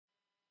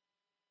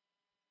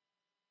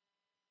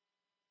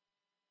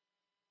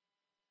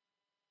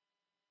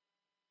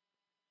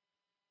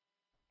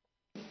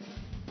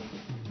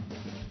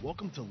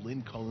Welcome to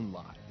Lynn Cullen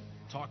Live,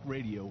 talk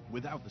radio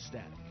without the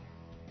static.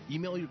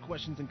 Email your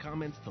questions and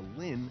comments to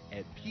lynn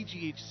at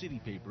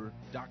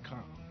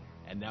pghcitypaper.com.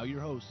 And now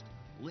your host,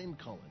 Lynn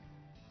Cullen.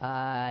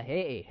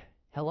 Hey,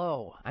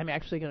 hello. I'm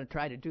actually going to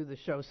try to do the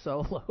show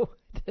solo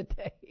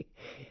today.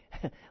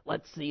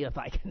 Let's see if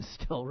I can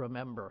still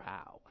remember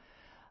how.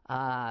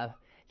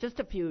 Just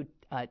a few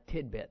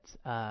tidbits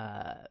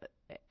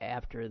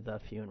after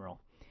the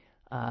funeral.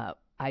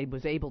 I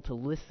was able to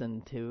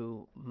listen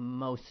to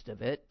most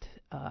of it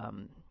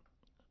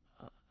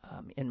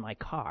in my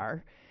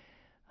car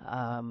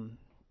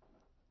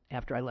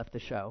after I left the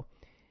show,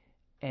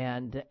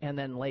 and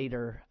then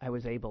later I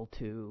was able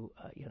to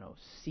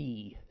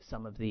see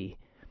some of the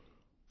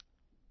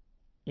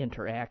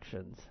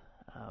interactions.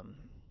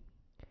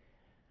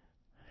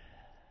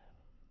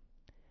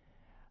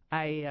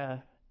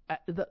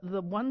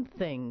 The one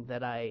thing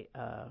that I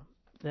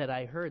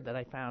heard that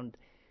I found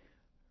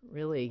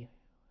really,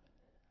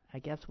 I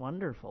guess,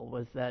 wonderful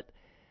was that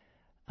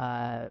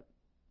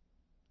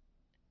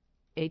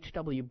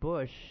H.W.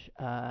 Bush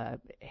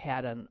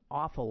had an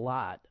awful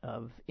lot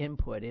of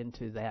input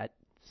into that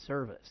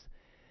service.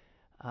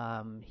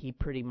 He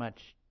pretty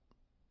much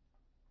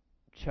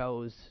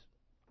chose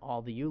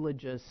all the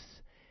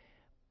eulogists,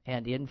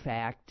 and in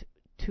fact,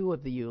 two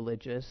of the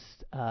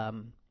eulogists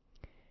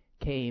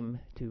came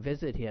to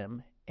visit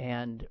him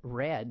and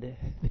read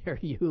their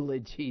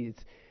eulogies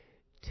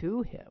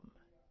to him.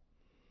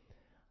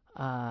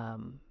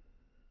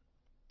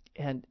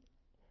 And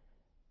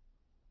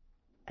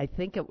I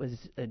think it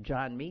was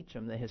John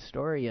Meacham, the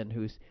historian,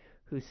 who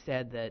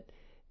said that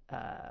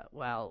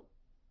while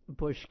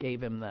Bush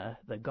gave him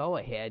the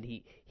go-ahead,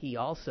 he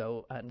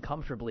also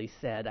uncomfortably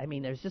said, I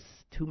mean, there's just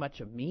too much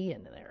of me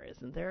in there,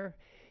 isn't there?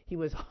 He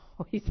was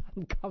always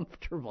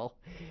uncomfortable.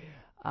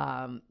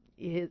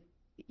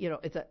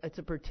 It's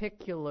a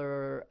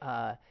particular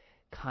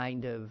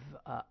kind of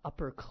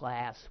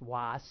upper-class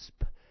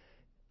WASP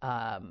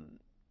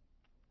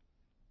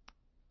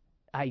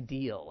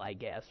ideal, I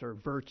guess, or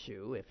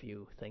virtue, if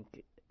you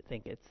think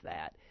it's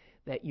that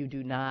you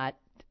do not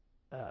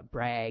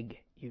brag,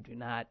 you do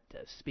not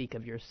speak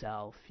of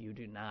yourself, you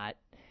do not,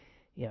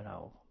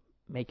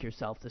 make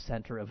yourself the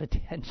center of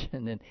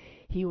attention. And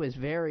he was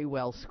very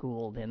well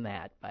schooled in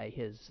that by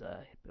his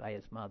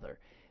mother.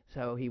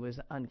 So he was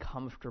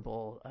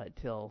uncomfortable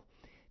till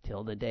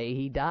the day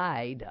he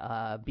died,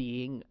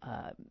 being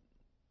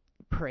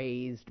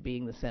praised,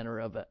 being the center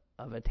of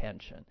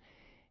attention.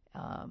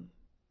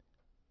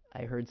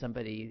 I heard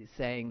somebody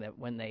saying that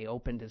when they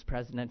opened his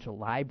presidential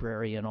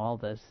library and all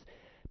this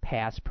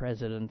past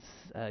presidents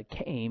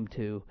came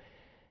to,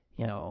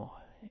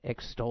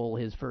 extol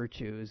his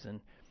virtues, and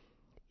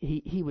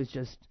he was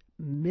just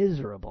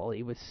miserable.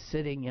 He was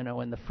sitting,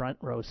 in the front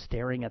row,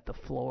 staring at the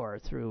floor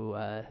through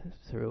the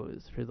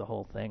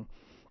whole thing.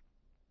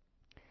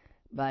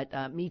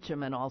 But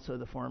Meacham and also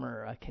the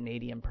former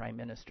Canadian Prime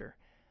Minister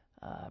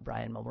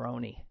Brian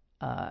Mulroney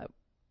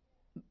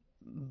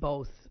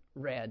both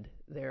read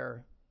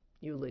their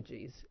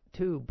eulogies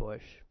to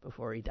Bush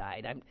before he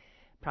died.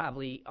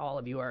 Probably all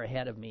of you are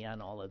ahead of me on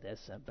all of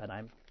this, but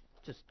I'm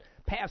just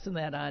passing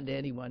that on to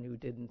anyone who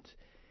didn't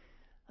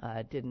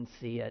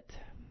see it,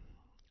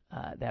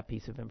 that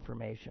piece of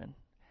information.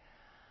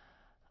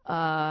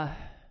 What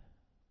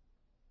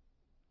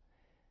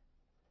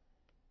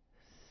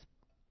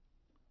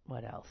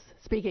else?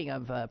 Speaking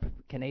of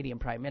Canadian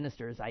Prime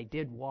Ministers, I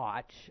did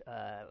watch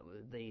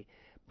the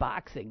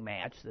boxing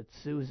match that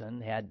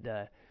Susan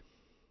had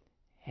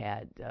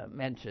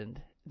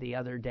mentioned the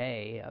other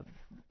day of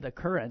the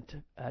current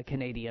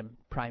Canadian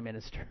Prime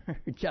Minister,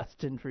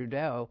 Justin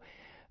Trudeau,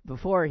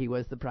 before he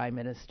was the Prime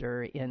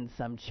Minister, in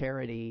some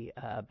charity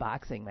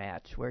boxing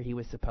match where he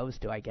was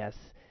supposed to, I guess,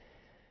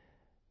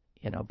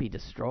 be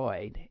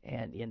destroyed,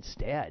 and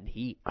instead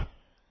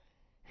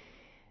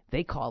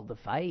they called the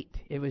fight.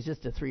 It was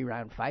just a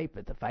 3-round fight,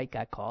 but the fight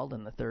got called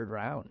in the 3rd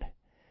round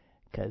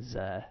because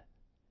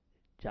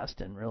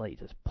Justin really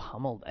just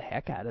pummeled the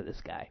heck out of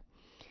this guy.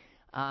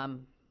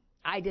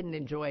 I didn't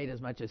enjoy it as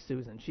much as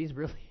Susan. She's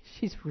really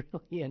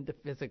into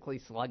physically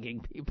slugging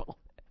people.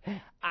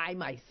 I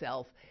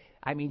myself,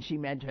 she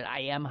mentioned I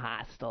am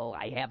hostile.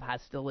 I have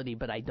hostility,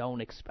 but I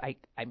don't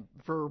I'm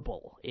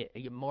verbal.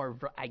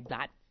 I'm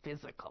not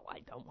physical. I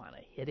don't want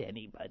to hit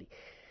anybody.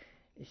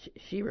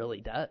 She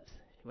really does.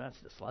 She wants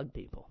to slug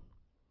people.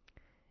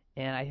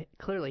 And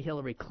clearly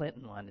Hillary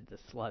Clinton wanted to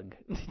slug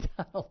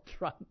Donald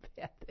Trump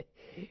at the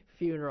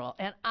funeral.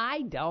 And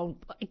I don't.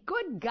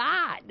 Good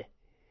God.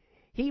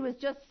 He was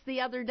just the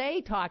other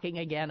day talking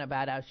again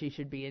about how she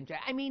should be in jail.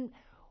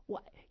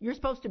 What? You're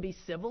supposed to be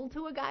civil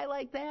to a guy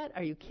like that?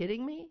 Are you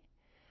kidding me?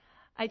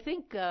 I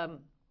think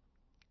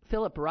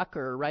Philip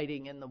Rucker,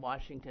 writing in the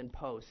Washington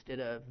Post, did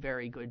a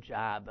very good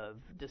job of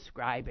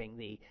describing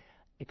the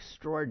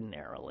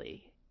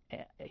extraordinarily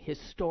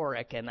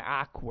historic and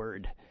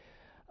awkward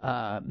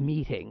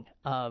meeting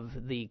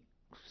of the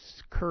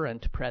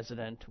current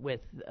president with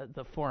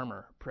the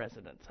former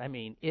presidents.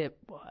 It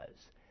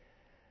was.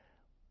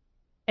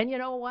 And you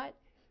know what?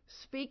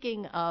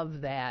 Speaking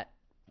of that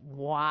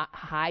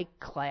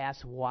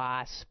high-class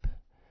WASP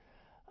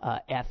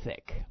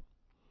ethic,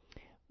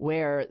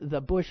 where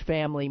the Bush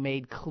family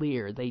made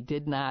clear they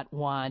did not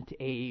want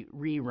a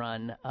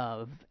rerun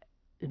of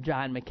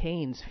John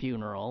McCain's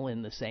funeral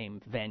in the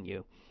same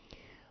venue,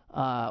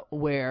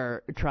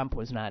 where Trump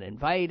was not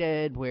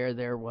invited, where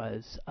there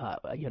was,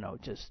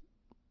 just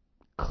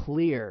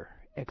clear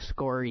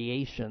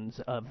excoriations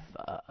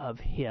of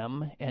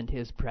him and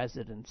his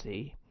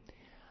presidency.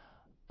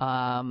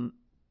 The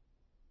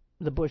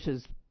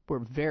Bushes were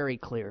very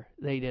clear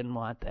they didn't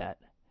want that,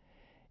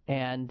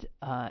 and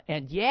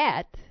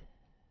yet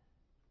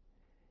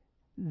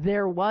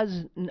there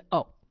was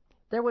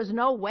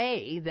no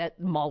way that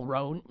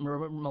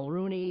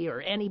Mulrooney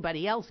or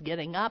anybody else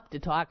getting up to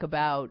talk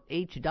about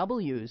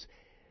H.W.'s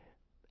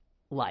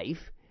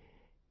life,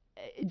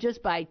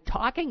 just by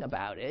talking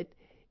about it,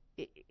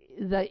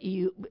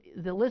 the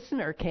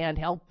listener can't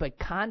help but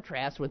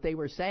contrast what they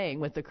were saying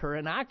with the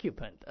current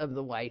occupant of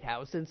the White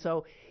House. And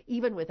so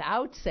even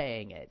without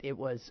saying it, it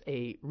was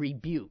a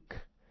rebuke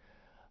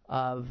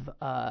of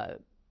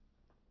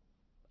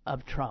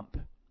Trump.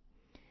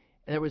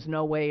 There was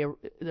no way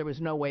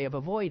of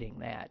avoiding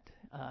that,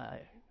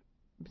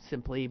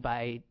 simply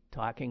by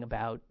talking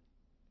about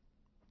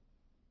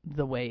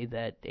the way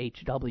that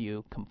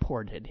H.W.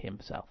 comported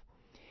himself.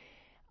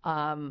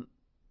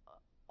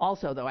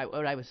 Also, though,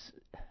 I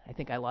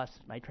think I lost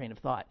my train of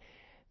thought.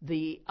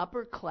 The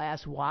upper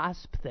class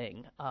WASP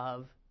thing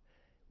of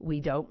we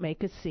don't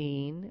make a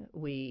scene,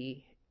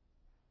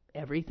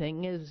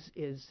 everything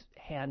is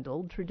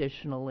handled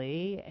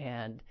traditionally,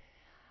 and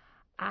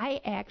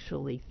I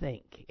actually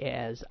think,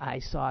 as I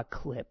saw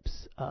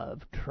clips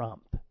of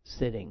Trump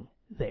sitting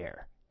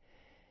there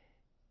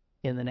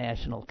in the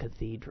National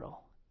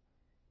Cathedral,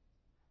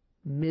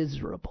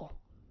 miserable,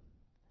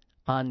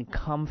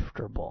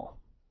 uncomfortable,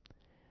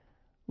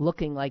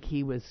 looking like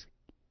he was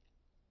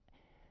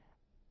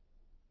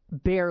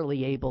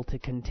barely able to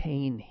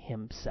contain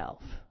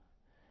himself,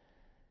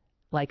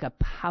 like a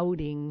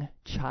pouting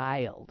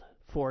child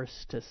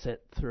forced to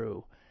sit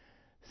through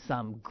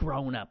some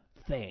grown-up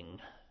thing.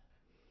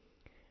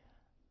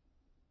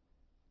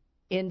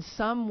 In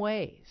some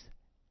ways,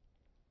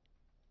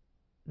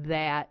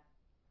 that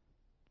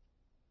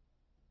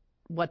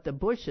what the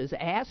Bushes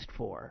asked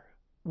for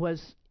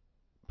was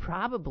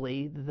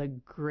probably the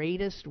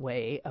greatest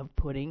way of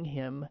putting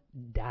him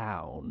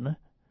down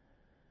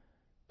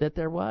that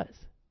there was.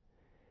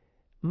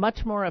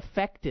 Much more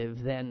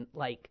effective than,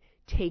 like,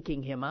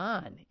 taking him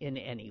on in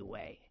any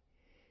way.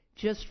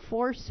 Just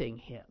forcing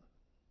him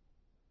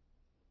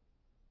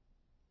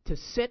to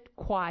sit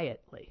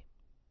quietly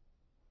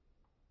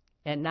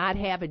and not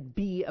have it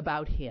be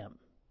about him.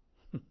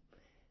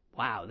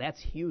 Wow,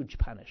 that's huge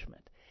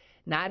punishment.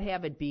 Not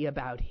have it be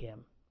about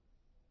him.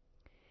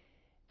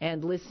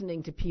 And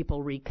listening to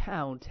people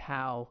recount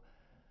how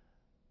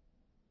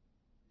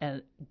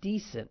a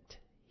decent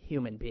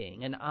human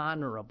being, an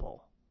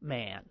honorable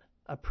man,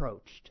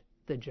 approached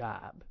the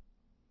job.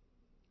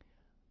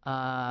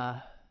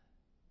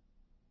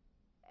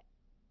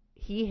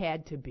 He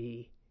had to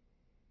be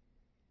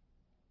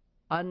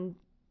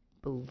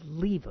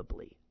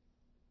unbelievably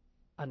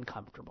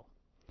uncomfortable.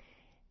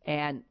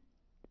 And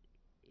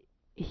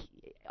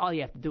all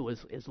you have to do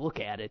is look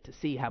at it to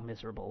see how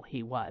miserable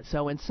he was.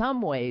 So in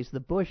some ways, the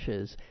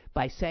Bushes,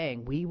 by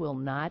saying, we will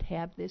not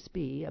have this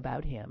be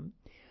about him,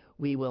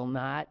 we will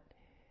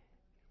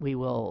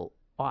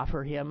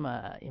offer him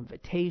an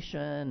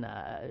invitation,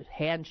 a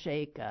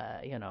handshake,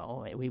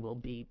 we will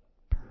be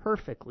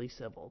perfectly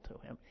civil to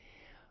him,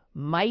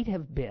 might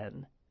have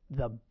been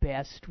the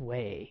best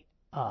way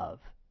of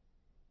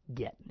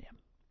getting him.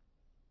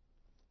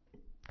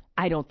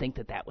 I don't think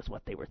that was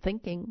what they were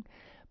thinking,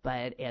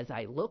 but as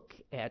I look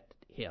at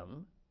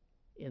him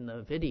in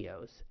the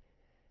videos,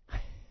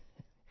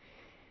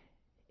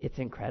 it's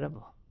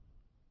incredible.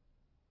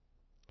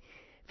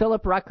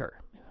 Philip Rucker,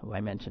 who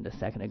I mentioned a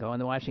second ago in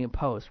the Washington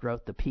Post,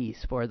 wrote the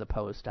piece for the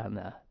Post on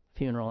the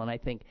funeral, and I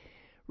think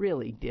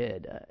really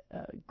did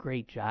a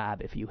great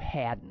job if you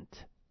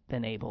hadn't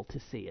been able to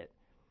see it.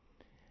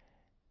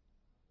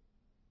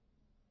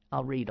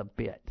 I'll read a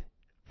bit.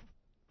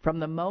 From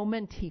the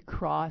moment he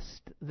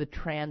crossed the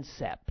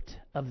transept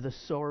of the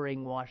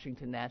soaring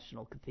Washington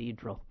National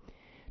Cathedral,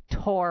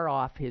 tore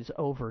off his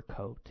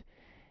overcoat,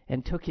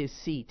 and took his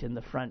seat in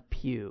the front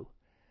pew,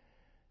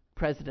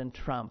 President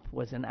Trump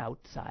was an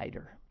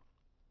outsider.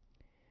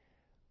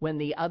 When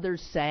the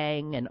others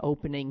sang an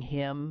opening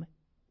hymn,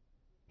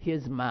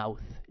 his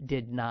mouth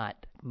did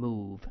not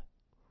move.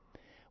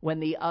 When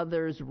the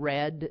others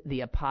read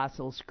the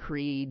Apostles'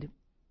 Creed,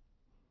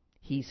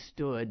 he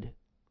stood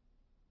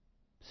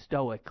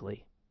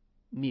stoically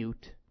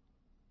mute.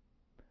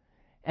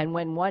 And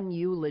when one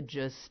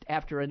eulogist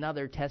after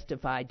another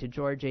testified to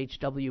George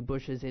H.W.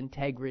 Bush's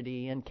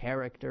integrity and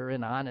character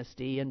and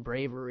honesty and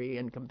bravery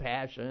and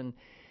compassion,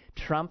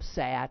 Trump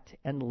sat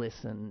and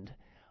listened,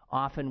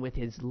 often with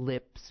his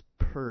lips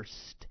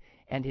pursed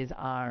and his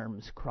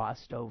arms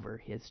crossed over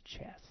his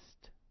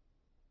chest.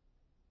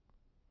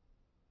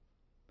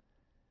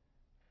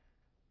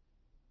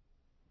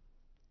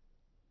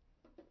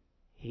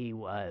 he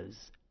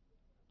was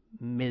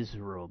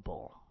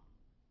miserable.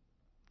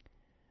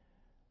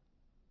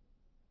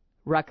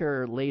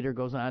 Rucker later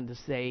goes on to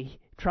say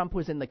Trump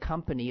was in the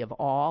company of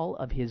all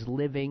of his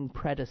living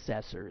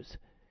predecessors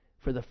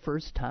for the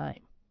first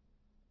time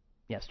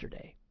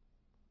yesterday.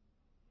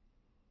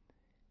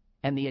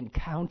 And the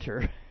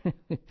encounter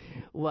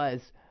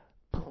was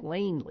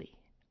plainly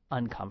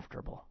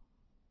uncomfortable.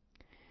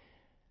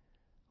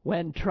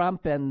 When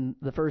Trump and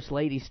the First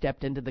Lady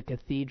stepped into the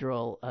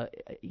cathedral, a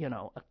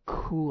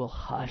cool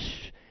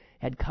hush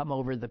had come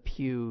over the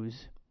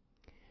pews.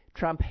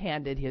 Trump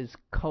handed his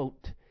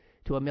coat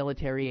to a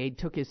military aide,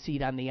 took his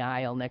seat on the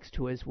aisle next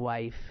to his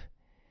wife.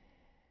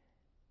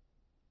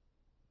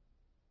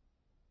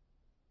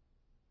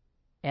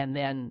 And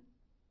then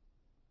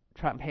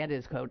Trump handed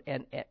his coat,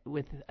 and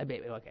with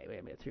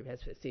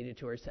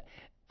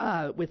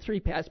three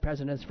past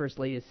presidents, First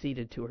Lady is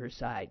seated to her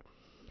side.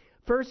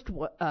 First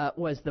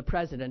was the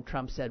president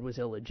Trump said was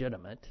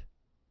illegitimate,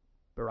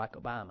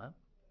 Barack Obama.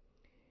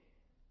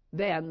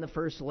 Then the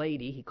First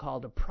Lady he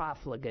called a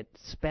profligate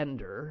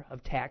spender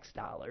of tax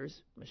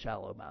dollars,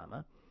 Michelle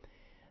Obama.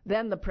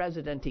 Then the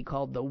president he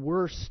called the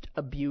worst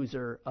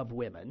abuser of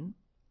women,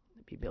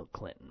 that'd be Bill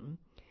Clinton.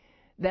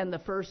 Then the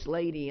First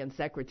Lady and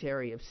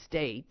Secretary of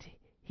State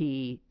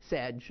he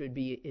said should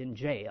be in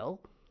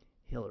jail,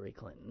 Hillary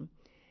Clinton.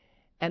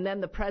 And then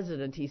the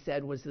president he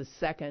said was the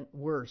second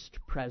worst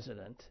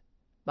president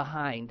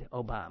behind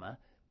Obama,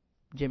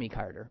 Jimmy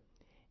Carter.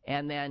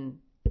 And then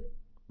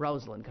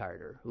Rosalind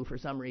Carter, who for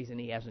some reason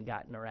he hasn't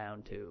gotten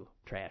around to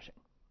trashing.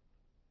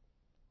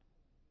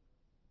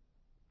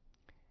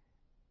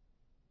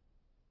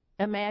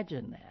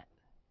 Imagine that.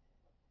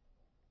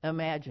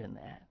 Imagine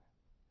that.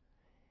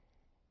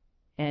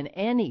 And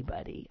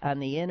anybody on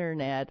the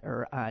internet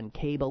or on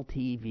cable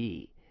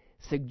TV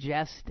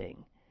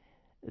suggesting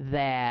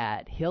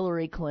that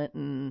Hillary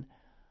Clinton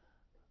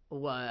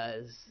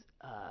was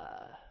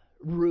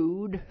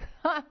rude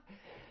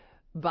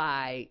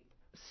by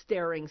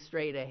staring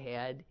straight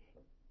ahead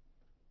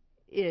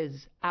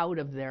is out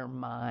of their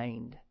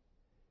mind.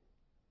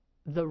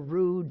 The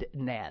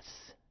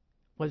rudeness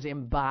was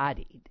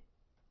embodied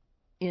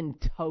in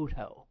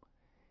toto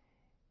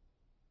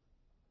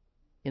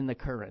in the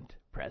current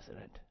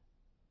president.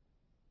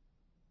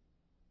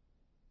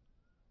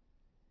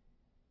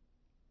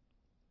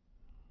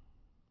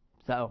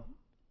 So,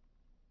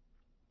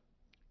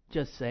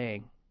 just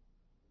saying.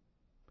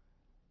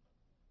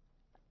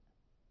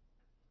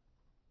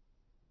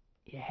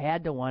 You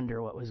had to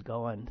wonder what was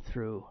going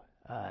through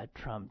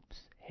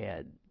Trump's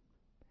head.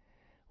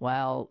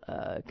 While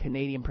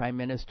Canadian Prime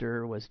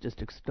Minister was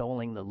just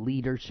extolling the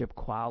leadership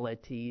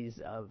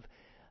qualities of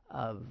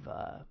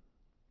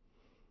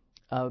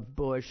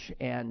Bush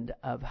and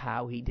of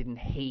how he didn't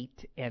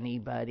hate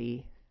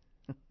anybody,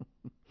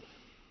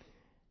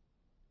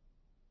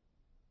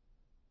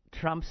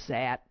 Trump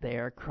sat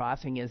there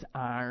crossing his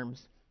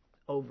arms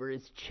over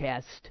his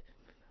chest,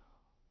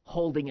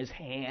 holding his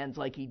hands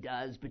like he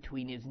does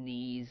between his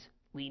knees,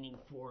 leaning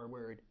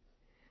forward.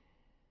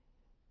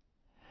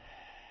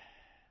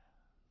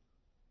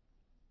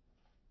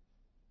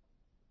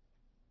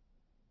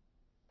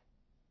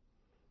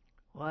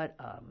 What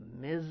a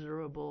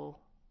miserable,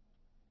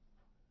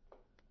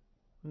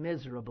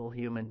 miserable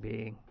human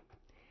being.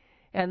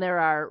 And there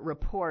are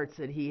reports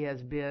that he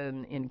has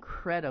been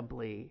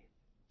incredibly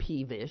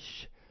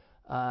peevish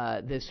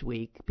this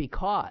week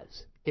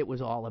because it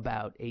was all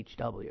about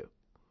H.W.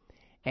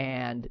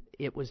 And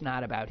it was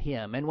not about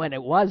him. And when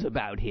it was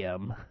about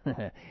him,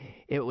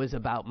 it was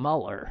about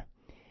Mueller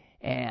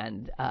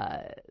and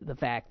the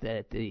fact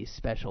that the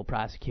special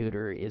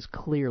prosecutor is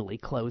clearly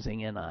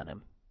closing in on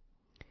him.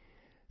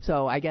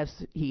 So I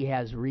guess he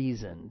has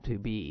reason to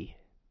be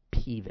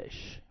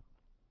peevish.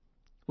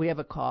 We have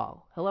a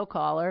call. Hello,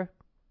 caller.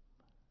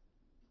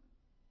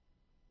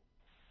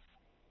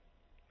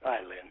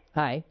 Hi, Lynn.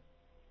 Hi.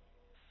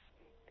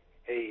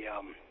 Hey,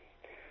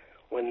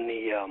 when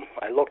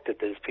I looked at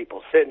these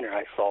people sitting there,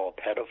 I saw a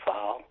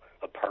pedophile,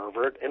 a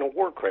pervert, and a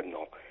war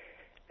criminal.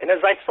 And as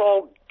I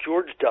saw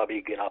George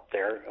W. get up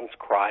there and was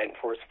crying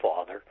for his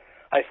father,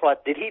 I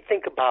thought, did he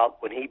think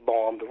about when he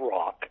bombed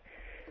Iraq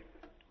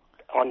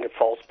on the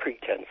false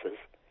pretenses,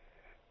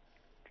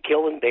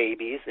 killing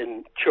babies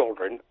and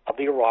children of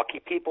the Iraqi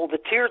people, the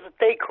tears that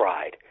they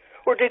cried?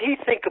 Or did he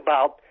think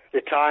about the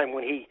time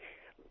when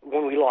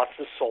we lost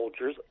the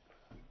soldiers,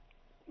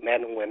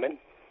 men and women,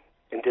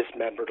 and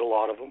dismembered a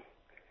lot of them?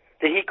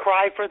 Did he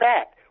cry for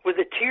that? Were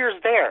the tears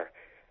there?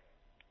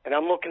 And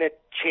I'm looking at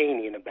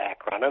Cheney in the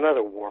background,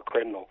 another war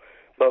criminal.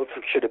 Both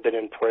should have been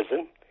in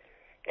prison.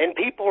 And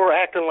people are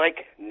acting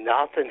like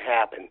nothing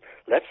happened.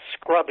 Let's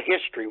scrub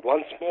history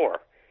once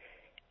more.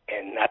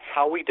 And that's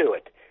how we do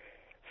it.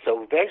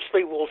 So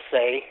eventually we'll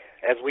say,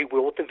 as we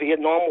will with the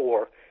Vietnam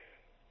War,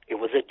 it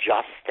was a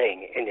just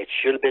thing, and it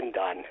should have been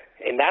done.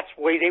 And that's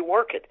the way they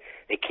work it.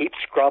 They keep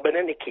scrubbing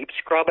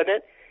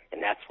it,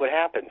 and that's what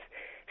happens.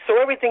 So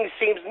everything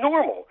seems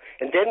normal.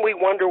 And then we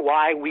wonder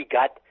why we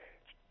got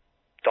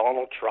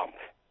Donald Trump.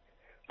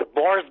 The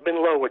bar's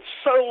been lowered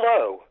so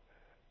low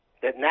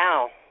that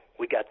now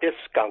we got this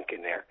skunk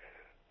in there.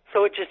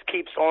 So it just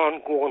keeps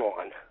on going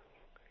on.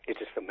 It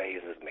just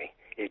amazes me.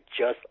 It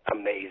just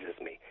amazes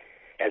me.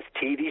 As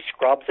TV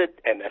scrubs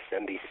it,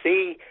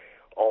 MSNBC,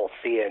 all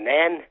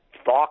CNN,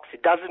 Fox,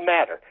 it doesn't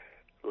matter.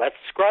 Let's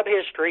scrub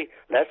history.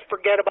 Let's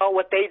forget about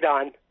what they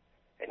done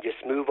and just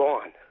move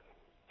on.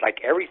 Like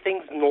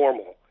everything's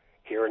normal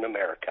here in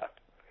America.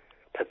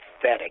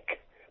 Pathetic.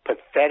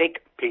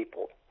 Pathetic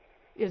people.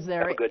 Is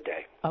there Have a good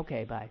day.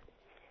 Okay, bye.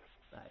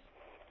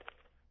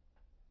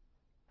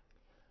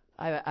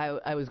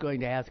 I was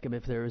going to ask him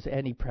if there was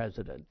any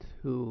president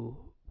who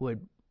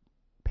would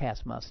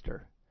pass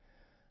muster.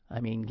 I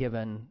mean,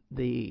 given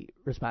the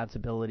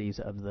responsibilities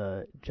of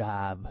the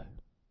job,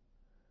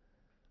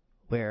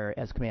 where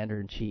as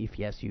Commander-in-Chief,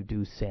 yes, you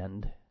do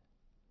send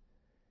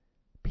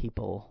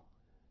people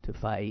to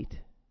fight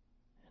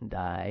and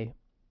die,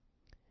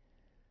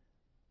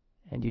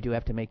 and you do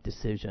have to make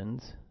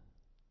decisions,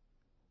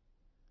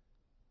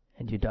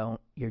 and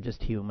you're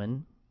just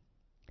human.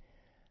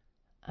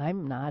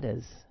 I'm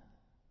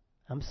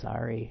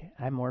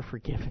more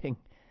forgiving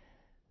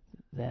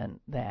than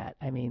that.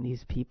 I mean,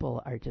 these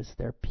people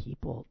they're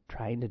people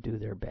trying to do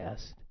their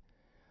best,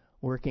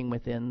 working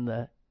within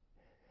the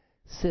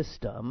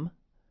system,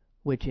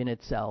 which in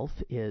itself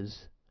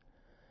is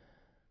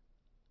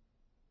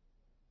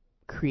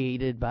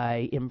created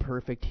by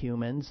imperfect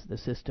humans, the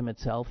system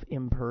itself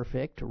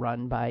imperfect,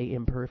 run by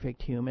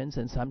imperfect humans,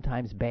 and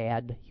sometimes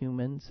bad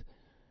humans.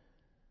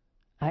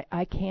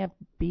 I can't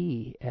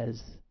be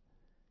as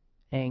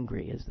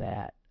angry as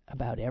that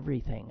about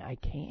everything. I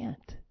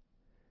can't.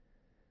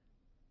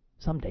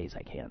 Some days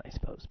I can, I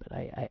suppose, but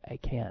I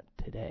can't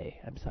today.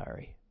 I'm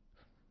sorry.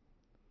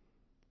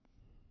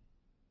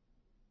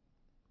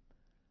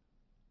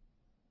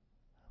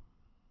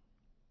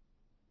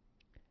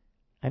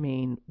 I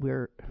mean,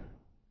 we're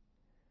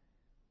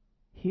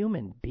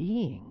human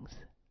beings.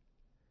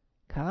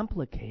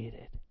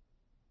 Complicated.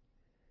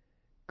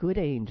 Good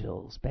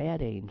angels,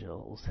 bad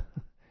angels.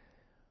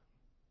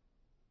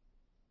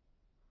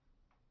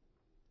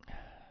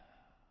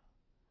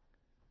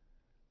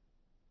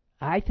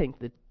 I think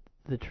that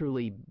the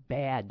truly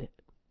bad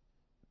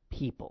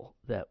people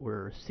that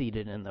were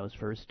seated in those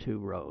first two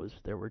rows,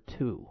 there were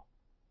two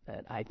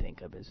that I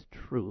think of as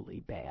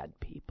truly bad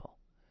people.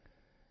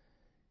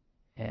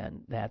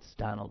 And that's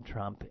Donald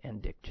Trump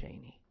and Dick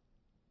Cheney.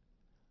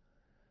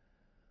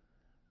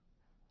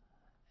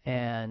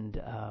 And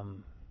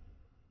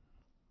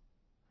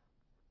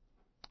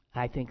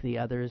I think the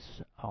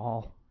others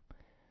all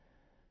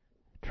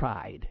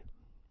tried.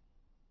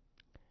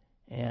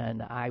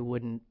 And I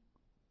wouldn't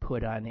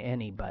put on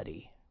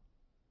anybody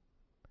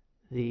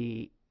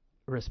the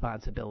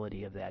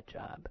responsibility of that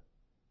job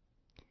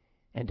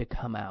and to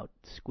come out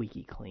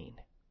squeaky clean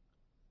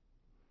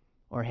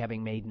or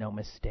having made no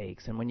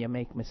mistakes. And when you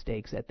make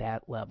mistakes at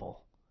that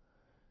level,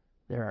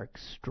 there are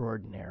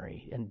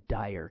extraordinary and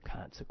dire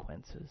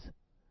consequences.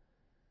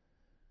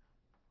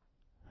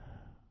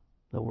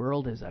 The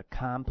world is a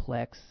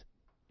complex,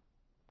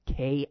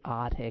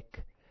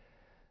 chaotic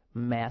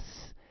mess,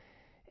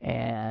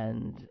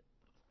 and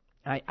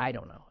I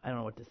don't know. I don't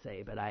know what to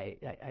say, but I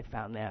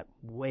found that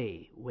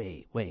way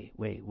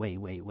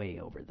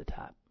over the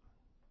top.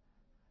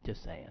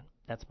 Just saying.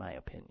 That's my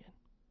opinion.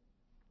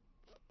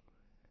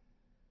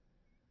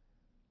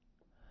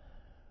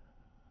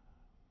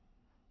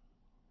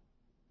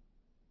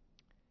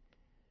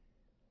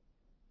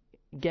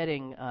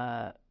 Getting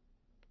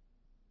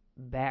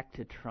back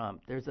to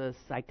Trump, there's a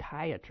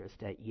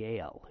psychiatrist at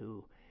Yale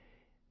who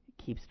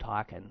keeps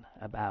talking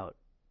about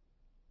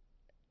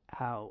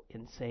how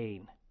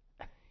insane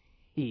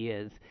he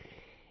is.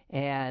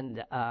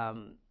 And I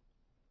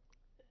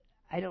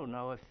don't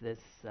know if this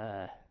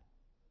is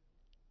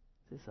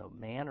this a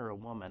man or a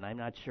woman. I'm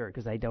not sure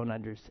because I don't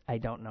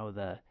know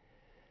the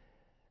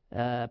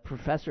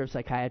professor of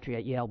psychiatry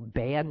at Yale,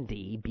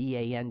 Bandy,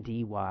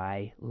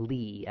 B-A-N-D-Y,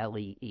 Lee,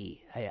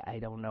 L-E-E. I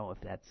don't know if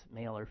that's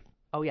male or...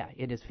 Oh, yeah,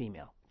 it is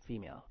female.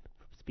 Female.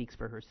 Speaks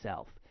for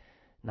herself,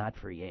 not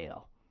for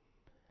Yale.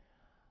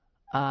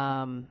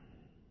 And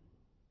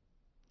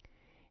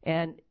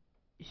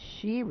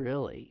she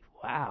really,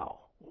 wow.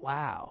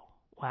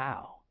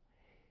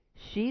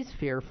 She's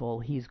fearful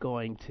he's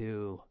going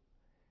to,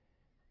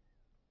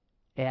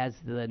 as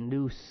the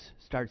noose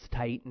starts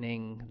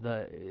tightening,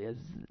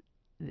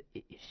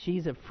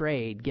 she's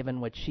afraid,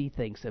 given what she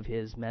thinks of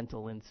his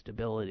mental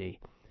instability,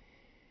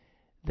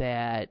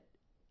 that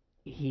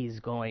he's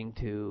going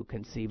to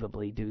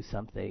conceivably do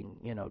something,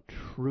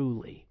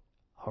 truly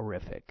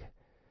horrific.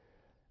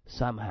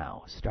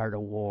 Somehow start a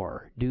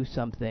war, do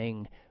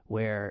something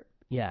where,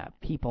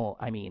 people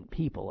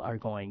are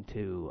going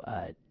to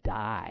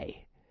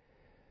die.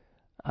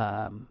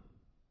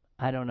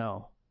 I don't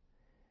know.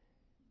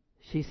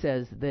 She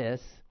says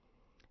this: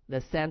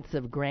 the sense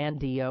of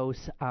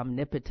grandiose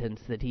omnipotence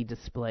that he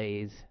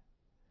displays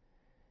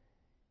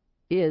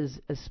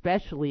is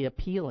especially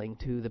appealing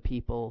to the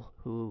people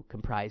who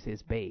comprise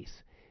his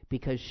base,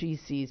 because she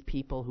sees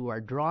people who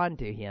are drawn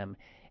to him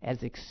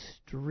as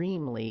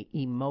extremely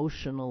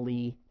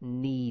emotionally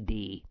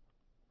needy.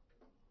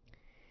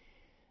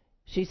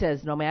 She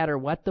says no matter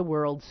what the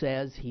world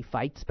says, he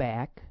fights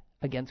back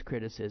against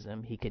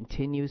criticism. He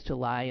continues to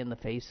lie in the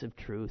face of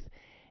truth.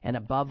 And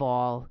above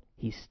all,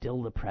 he's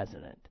still the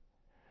president.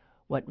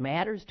 What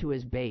matters to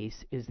his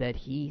base is that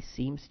he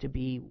seems to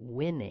be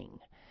winning,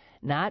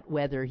 not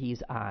whether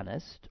he's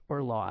honest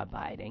or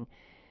law-abiding.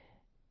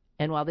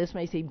 And while this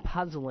may seem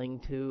puzzling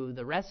to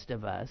the rest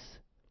of us,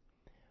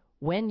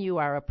 when you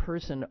are a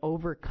person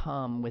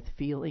overcome with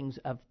feelings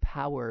of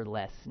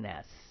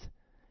powerlessness,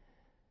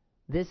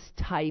 this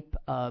type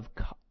of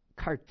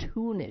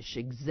cartoonish,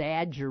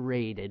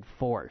 exaggerated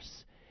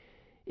force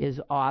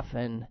is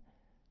often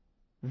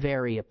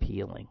very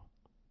appealing.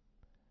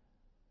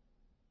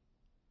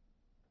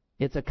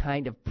 It's a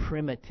kind of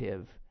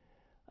primitive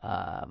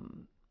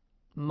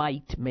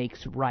might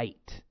makes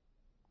right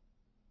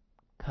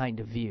kind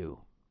of view.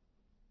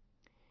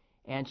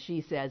 And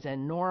she says,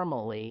 and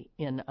normally,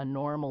 in a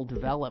normal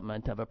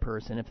development of a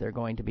person, if they're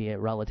going to be a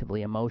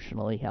relatively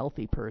emotionally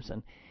healthy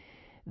person,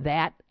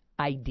 that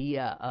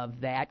idea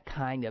of that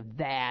kind of,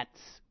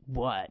 that's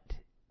what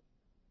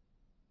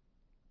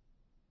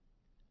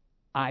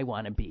I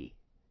want to be,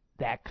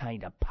 that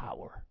kind of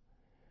power.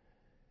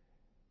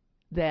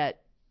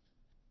 That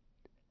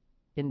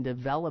in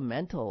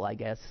developmental, I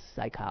guess,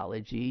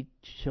 psychology,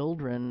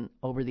 children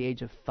over the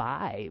age of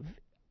 5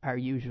 are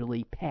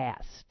usually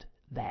past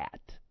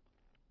that.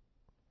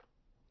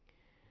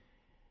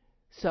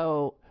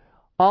 So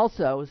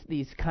also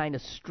these kind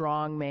of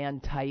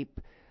strongman type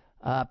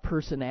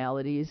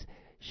personalities,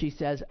 she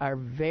says, are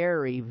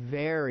very,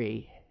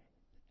 very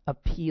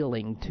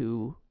appealing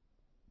to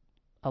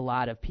a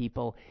lot of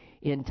people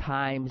in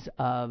times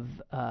of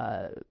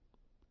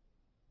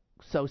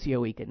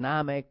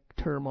socioeconomic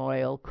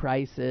turmoil,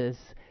 crisis.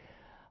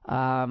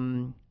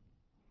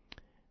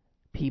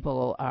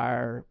 People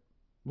are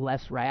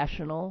less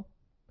rational.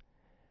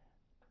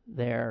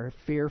 They're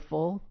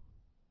fearful.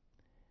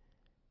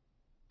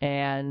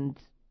 And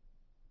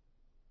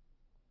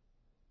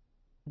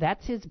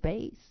that's his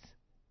base.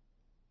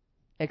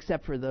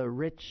 Except for the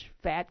rich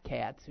fat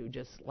cats who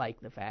just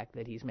like the fact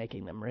that he's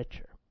making them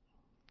richer.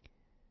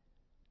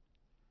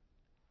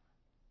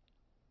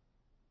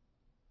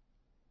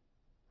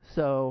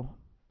 So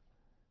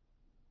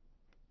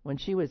when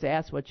she was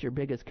asked, what's your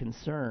biggest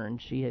concern,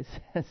 she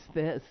says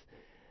this: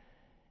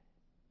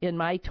 in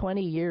my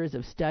 20 years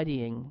of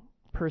studying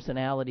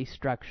personality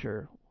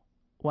structure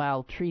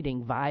while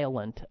treating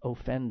violent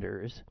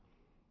offenders,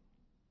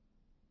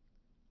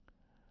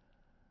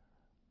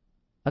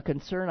 a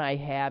concern I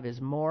have is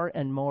more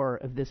and more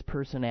of this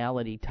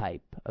personality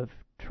type of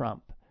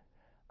Trump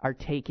are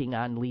taking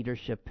on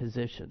leadership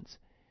positions.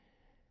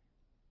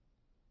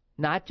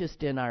 Not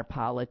just in our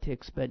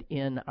politics, but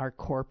in our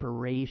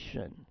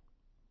corporation.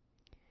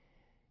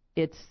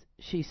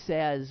 She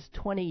says,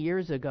 20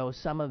 years ago,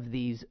 some of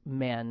these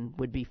men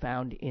would be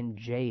found in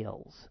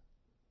jails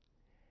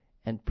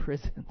and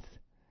prisons.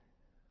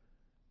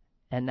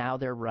 And now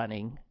they're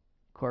running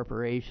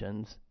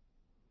corporations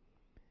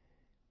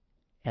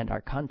and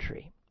our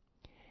country.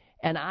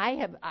 And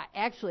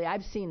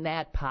I've seen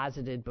that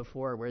posited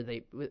before, where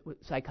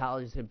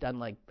psychologists have done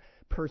like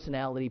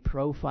personality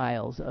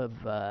profiles of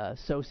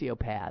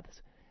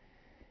sociopaths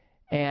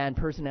and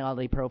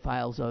personality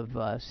profiles of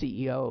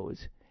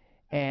CEOs,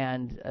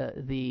 and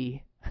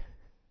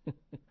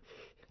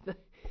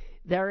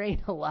there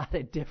ain't a lot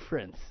of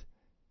difference.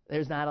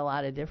 There's not a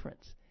lot of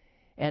difference,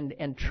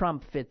 and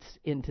Trump fits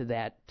into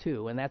that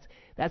too, and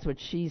that's what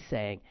she's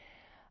saying.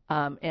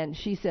 And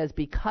she says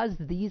because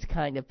these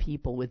kind of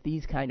people with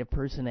these kind of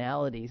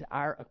personalities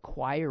are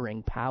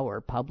acquiring power,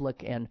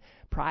 public and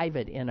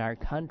private, in our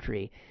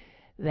country,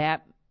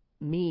 that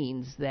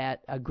means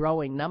that a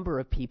growing number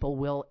of people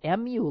will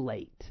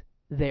emulate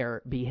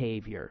their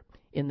behavior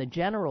in the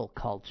general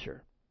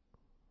culture.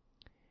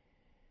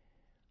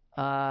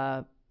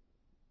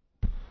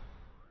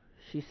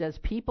 She says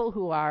people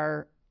who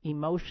are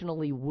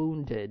emotionally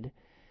wounded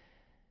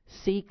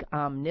seek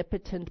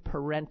omnipotent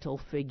parental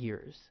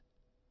figures.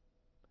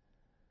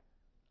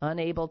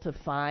 Unable to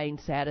find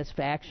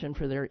satisfaction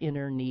for their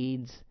inner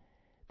needs,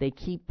 they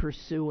keep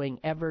pursuing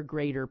ever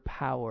greater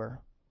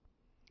power.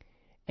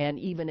 And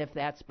even if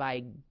that's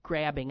by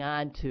grabbing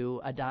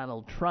onto a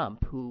Donald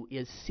Trump who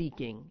is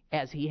seeking,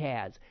 as he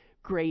has,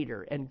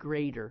 greater and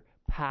greater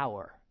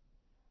power.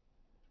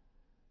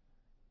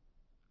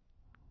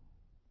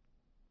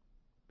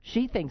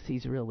 She thinks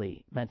he's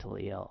really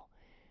mentally ill.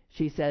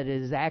 She said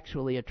it is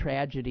actually a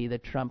tragedy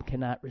that Trump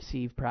cannot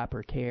receive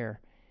proper care,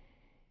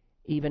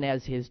 even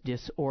as his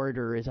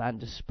disorder is on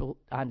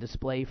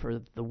display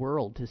for the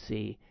world to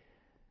see.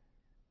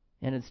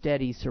 And instead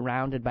he's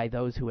surrounded by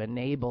those who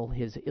enable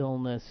his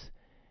illness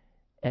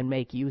and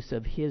make use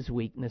of his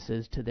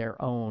weaknesses to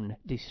their own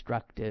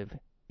destructive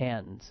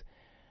ends.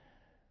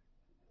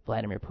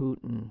 Vladimir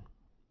Putin,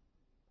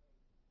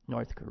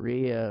 North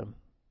Korea,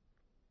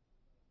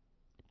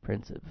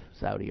 Prince of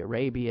Saudi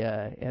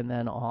Arabia, and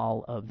then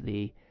all of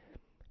the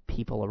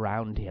people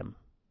around him.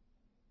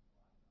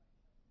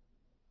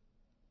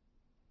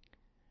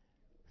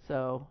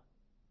 So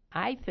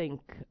I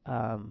think,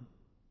 and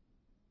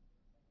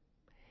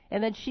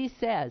then she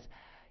says,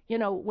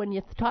 when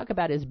you talk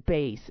about his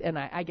base, and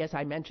I guess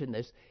I mentioned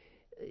this,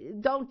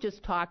 don't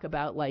just talk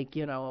about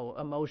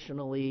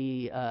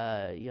emotionally,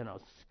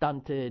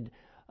 stunted,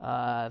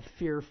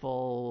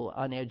 fearful,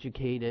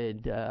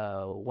 uneducated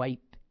white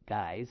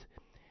guys.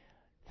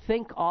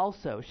 Think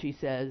also, she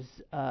says,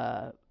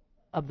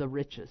 of the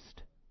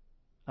richest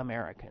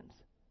Americans.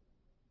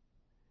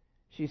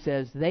 She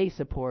says they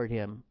support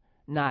him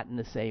not in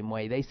the same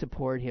way. They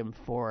support him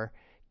for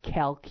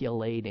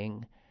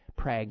calculating,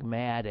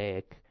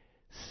 pragmatic,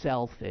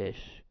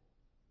 selfish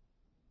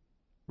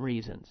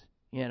reasons.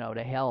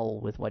 To hell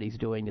with what he's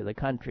doing to the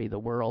country, the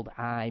world,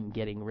 I'm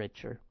getting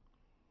richer.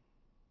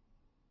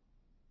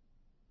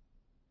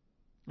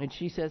 And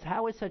she says,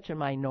 how is such a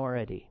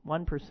minority,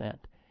 1%,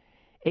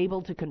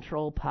 able to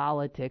control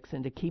politics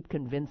and to keep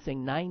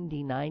convincing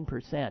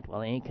 99%,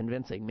 well, they ain't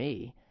convincing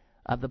me,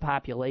 of the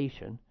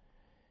population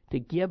to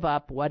give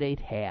up what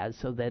it has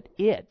so that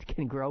it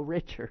can grow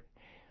richer?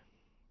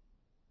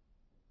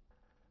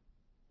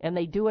 And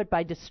they do it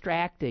by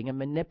distracting and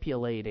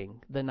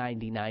manipulating the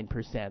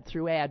 99%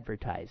 through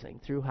advertising,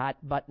 through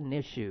hot-button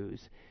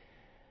issues,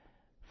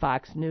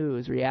 Fox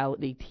News,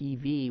 reality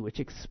TV, which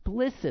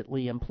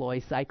explicitly employ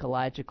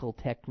psychological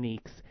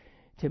techniques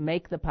to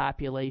make the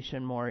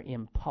population more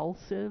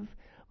impulsive,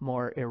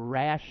 more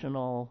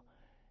irrational,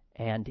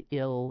 and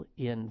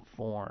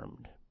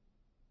ill-informed.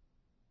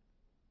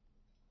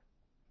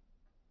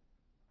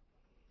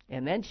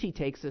 And then she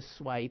takes a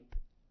swipe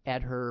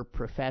at her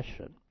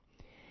profession.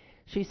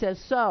 She says,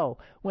 so,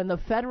 when the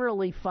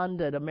federally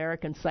funded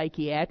American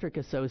Psychiatric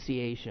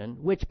Association,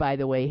 which, by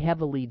the way,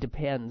 heavily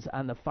depends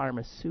on the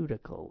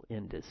pharmaceutical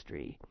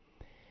industry,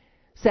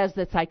 says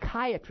that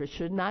psychiatrists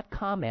should not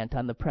comment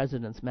on the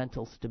president's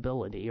mental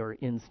stability or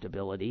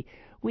instability,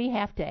 we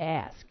have to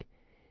ask,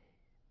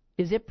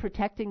 is it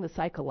protecting the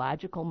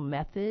psychological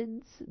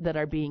methods that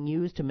are being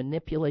used to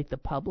manipulate the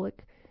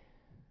public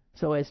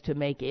so as to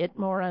make it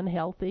more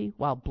unhealthy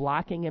while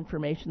blocking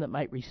information that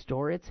might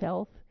restore its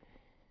health?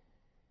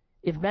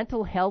 If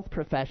mental health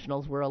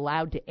professionals were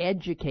allowed to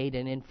educate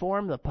and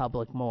inform the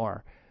public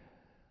more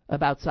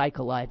about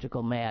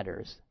psychological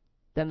matters,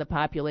 then the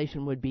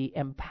population would be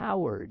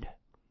empowered.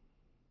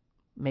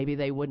 Maybe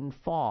they wouldn't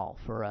fall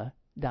for a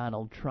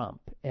Donald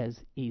Trump as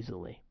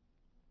easily.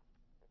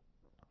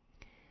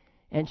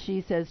 And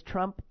she says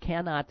Trump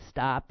cannot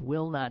stop,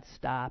 will not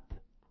stop.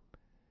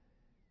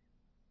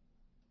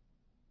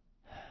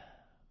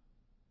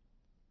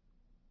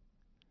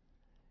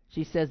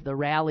 She says the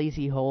rallies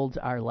he holds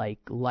are like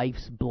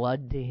life's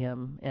blood to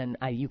him, and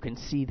you can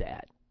see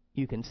that.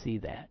 You can see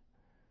that.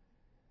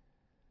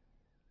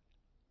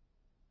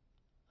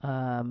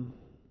 I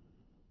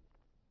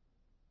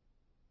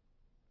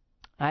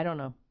don't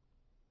know.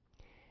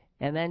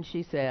 And then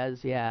she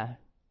says, the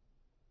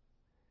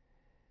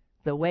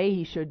way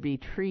he should be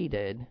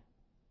treated,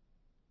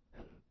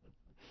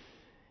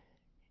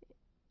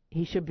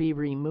 he should be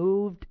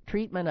removed.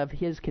 Treatment of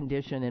his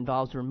condition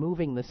involves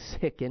removing the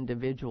sick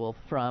individual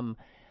from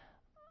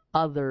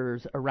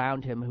others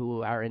around him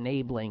who are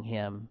enabling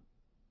him.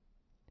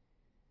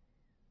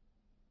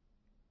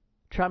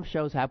 Trump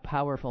shows how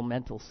powerful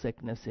mental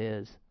sickness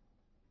is.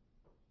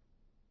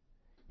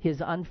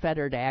 His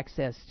unfettered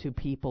access to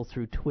people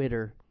through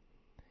Twitter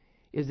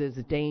is as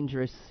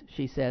dangerous,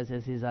 she says,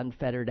 as his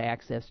unfettered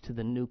access to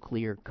the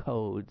nuclear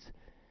codes,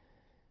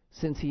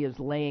 since he is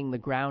laying the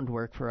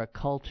groundwork for a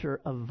culture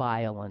of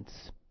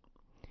violence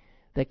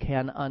that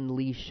can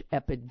unleash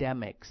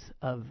epidemics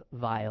of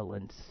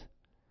violence.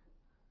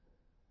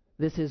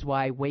 This is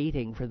why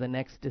waiting for the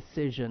next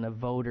decision of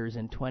voters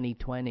in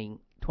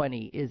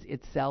 2020 is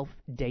itself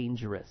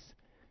dangerous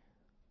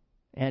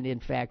and, in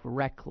fact,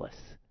 reckless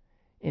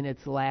in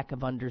its lack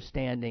of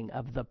understanding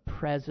of the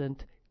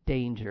present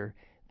danger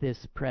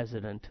this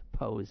president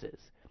poses.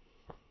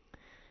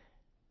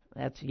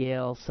 That's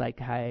Yale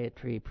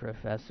psychiatry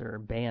professor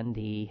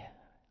Bandy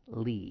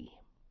Lee.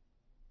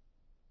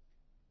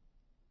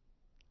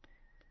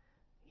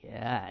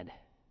 God.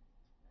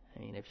 I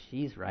mean, if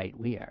she's right,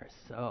 we are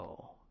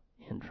so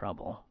in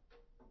trouble.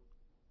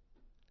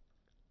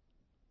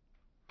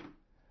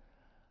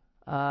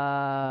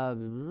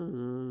 Uh-oh.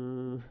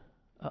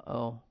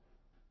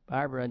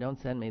 Barbara, don't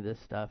send me this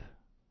stuff.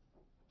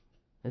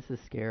 This is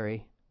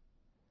scary.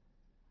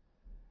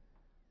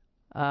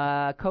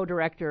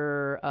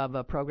 Co-director of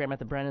a program at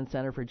the Brennan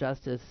Center for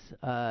Justice,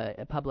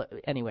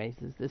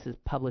 this is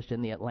published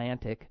in The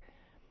Atlantic,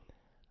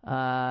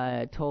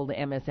 told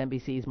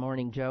MSNBC's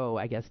Morning Joe,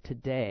 I guess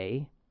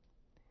today,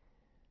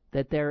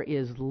 that there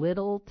is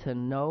little to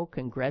no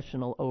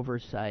congressional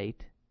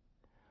oversight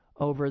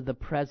over the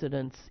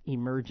president's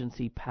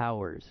emergency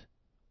powers.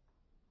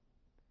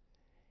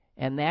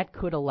 And that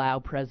could allow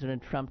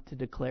President Trump to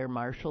declare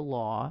martial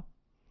law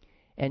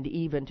and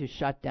even to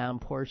shut down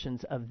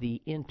portions of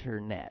the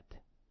Internet.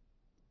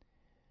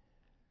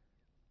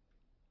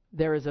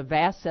 There is a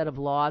vast set of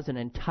laws, an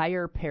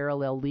entire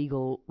parallel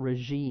legal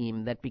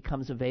regime that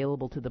becomes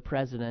available to the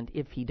president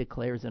if he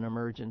declares an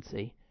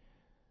emergency.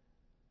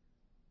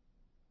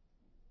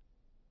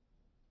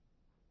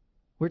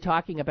 We're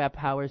talking about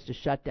powers to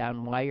shut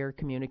down wire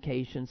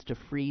communications, to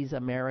freeze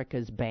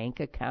America's bank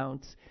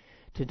accounts,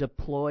 to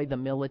deploy the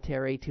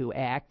military to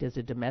act as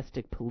a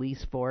domestic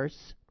police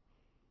force,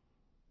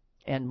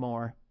 and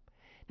more.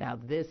 Now,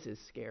 this is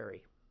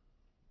scary.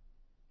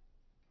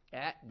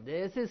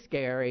 This is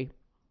scary.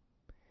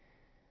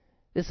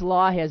 This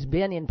law has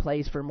been in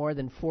place for more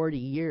than 40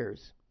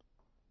 years.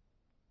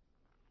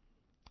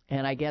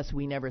 And I guess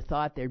we never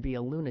thought there'd be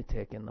a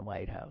lunatic in the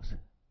White House.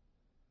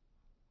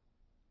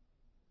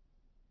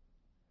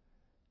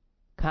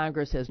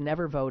 Congress has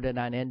never voted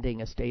on ending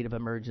a state of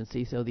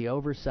emergency, so the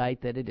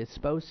oversight that it is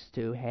supposed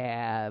to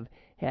have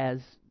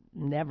has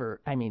never,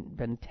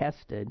 been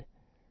tested.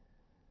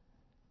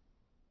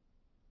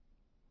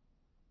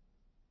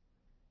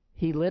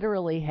 He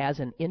literally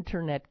has an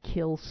internet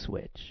kill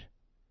switch.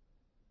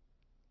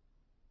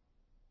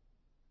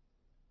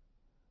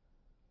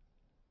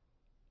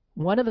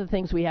 One of the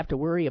things we have to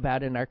worry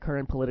about in our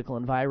current political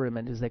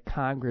environment is that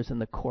Congress and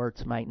the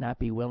courts might not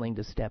be willing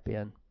to step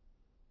in.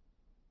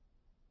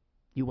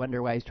 You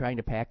wonder why he's trying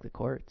to pack the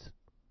courts.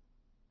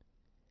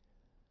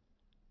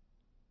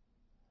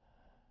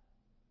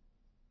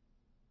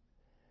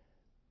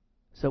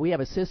 So we have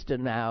a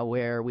system now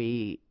where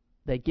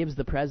that gives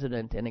the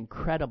president an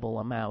incredible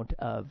amount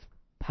of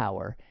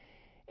power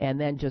and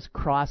then just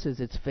crosses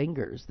its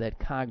fingers that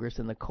Congress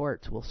and the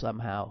courts will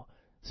somehow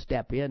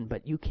step in,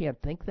 but you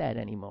can't think that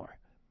anymore.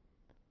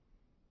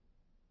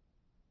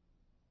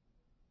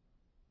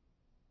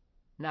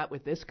 Not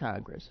with this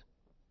Congress.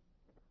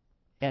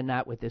 And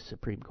not with this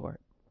Supreme Court.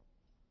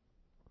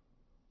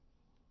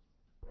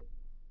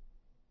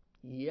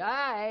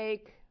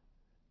 Yike!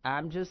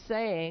 I'm just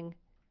saying,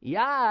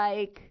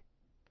 yike!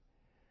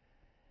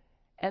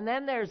 And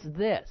then there's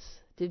this.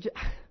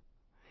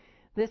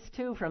 This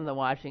too from the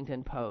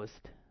Washington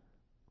Post.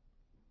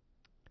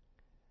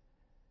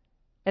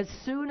 As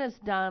soon as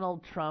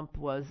Donald Trump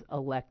was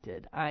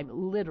elected, I'm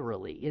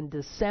literally in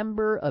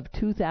December of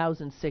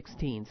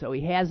 2016, so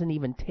he hasn't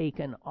even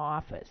taken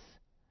office.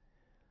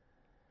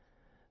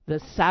 The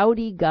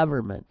Saudi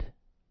government,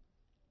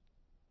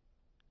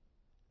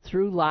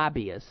 through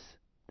lobbyists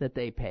that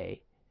they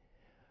pay,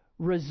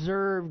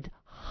 reserved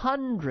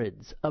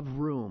hundreds of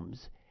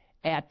rooms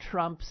at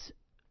Trump's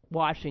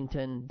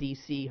Washington,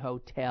 D.C.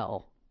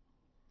 hotel,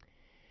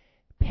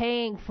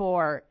 paying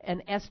for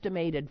an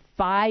estimated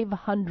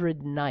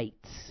 500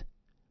 nights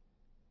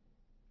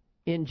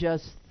in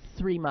just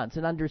 3 months.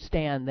 And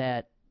understand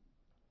that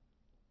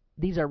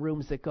these are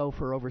rooms that go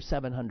for over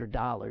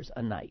 $700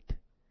 a night.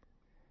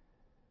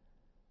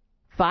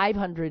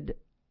 500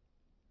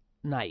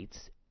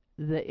 nights.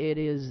 It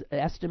is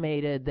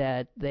estimated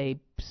that they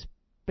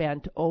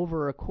spent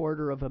over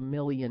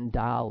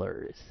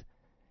 $250,000,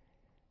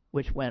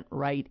 which went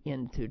right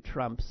into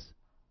Trump's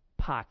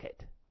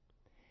pocket.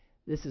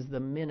 This is the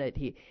minute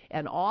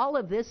and all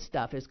of this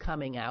stuff is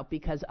coming out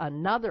because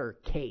another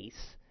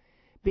case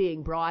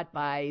being brought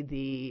by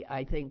the,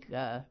 I think,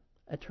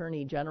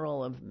 Attorney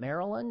General of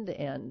Maryland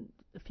and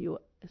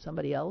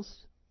somebody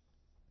else,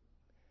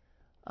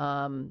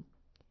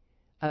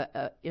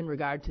 in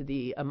regard to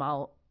the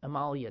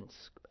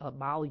emoluments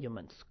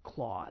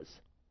clause.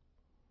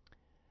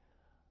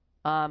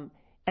 And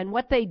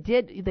what they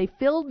did, they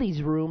filled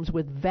these rooms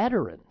with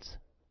veterans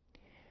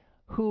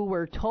who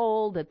were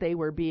told that they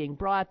were being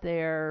brought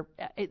there.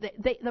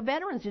 The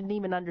veterans didn't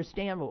even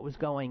understand what was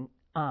going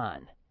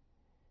on.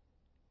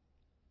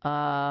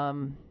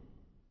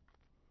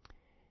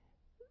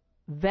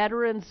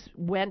 Veterans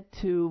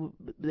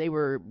they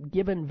were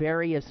given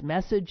various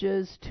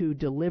messages to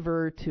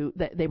deliver to,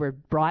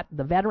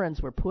 the veterans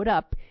were put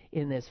up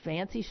in this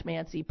fancy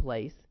schmancy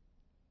place.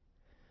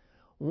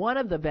 One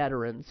of the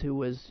veterans who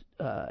was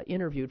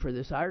interviewed for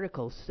this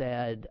article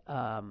said,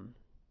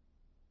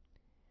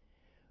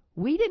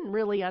 we didn't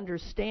really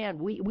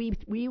understand. We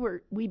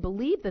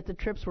believed that the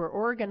trips were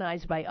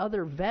organized by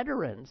other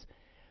veterans,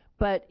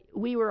 but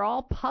we were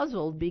all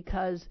puzzled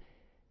because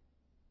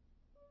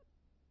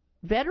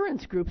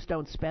veterans groups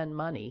don't spend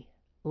money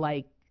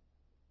like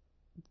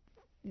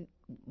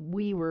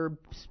we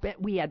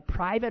had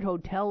private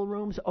hotel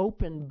rooms,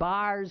 open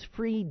bars,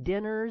 free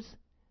dinners.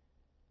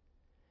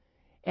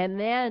 And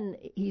then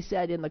he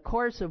said in the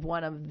course of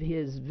one of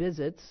his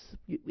visits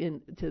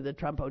to the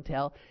Trump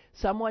Hotel,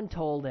 someone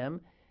told him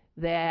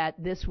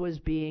that this was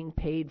being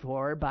paid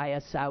for by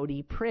a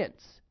Saudi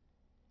prince.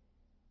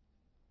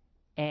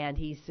 And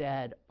he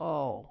said,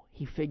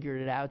 he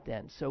figured it out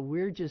then. So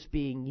we're just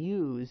being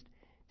used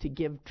to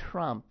give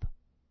Trump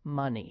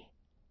money.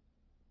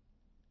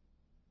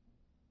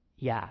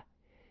 Yeah.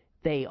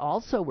 They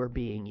also were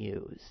being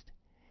used.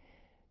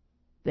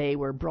 They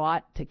were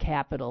brought to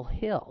Capitol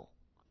Hill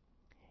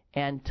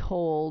and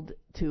told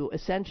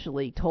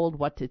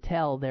what to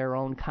tell their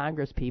own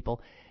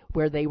congresspeople,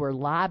 where they were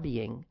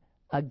lobbying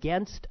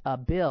against a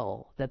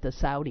bill that the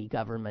Saudi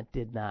government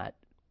did not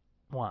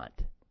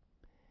want.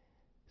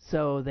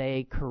 So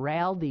they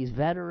corralled these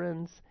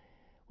veterans,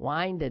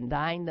 wined and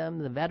dined them.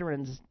 The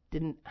veterans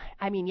didn't,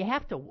 you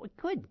have to,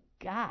 good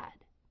God.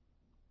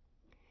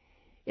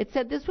 It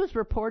said this was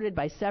reported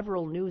by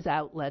several news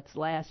outlets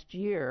last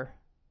year.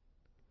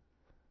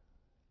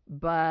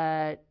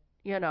 But,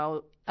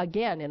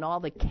 again, in all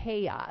the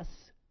chaos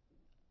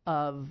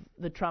of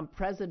the Trump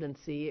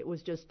presidency, it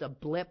was just a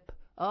blip.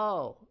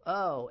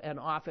 Oh, and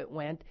off it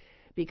went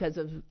because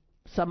of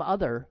some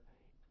other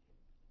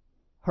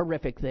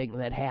horrific thing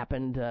that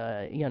happened,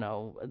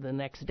 the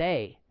next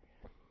day.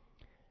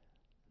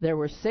 There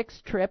were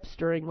 6 trips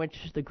during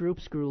which the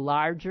groups grew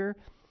larger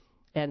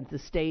and the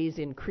stays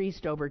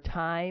increased over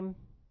time.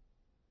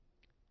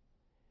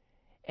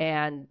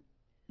 And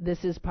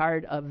this is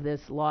part of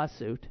this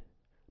lawsuit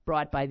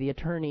brought by the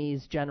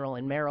attorneys general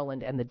in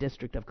Maryland and the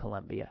District of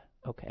Columbia.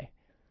 Okay.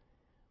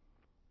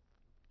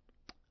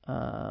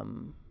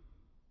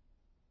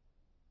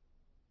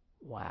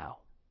 Wow.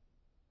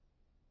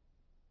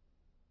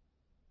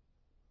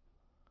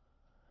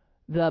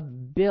 The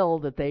bill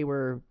that they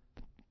were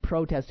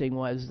protesting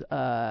was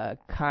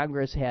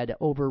Congress had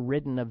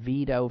overridden a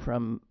veto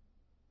from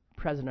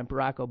President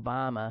Barack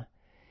Obama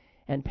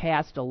and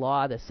passed a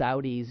law the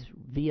Saudis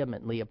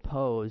vehemently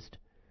opposed,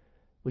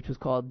 which was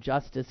called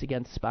Justice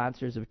Against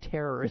Sponsors of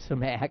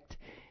Terrorism Act.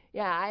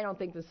 Yeah, I don't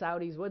think the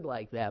Saudis would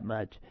like that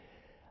much.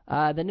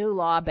 The new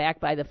law,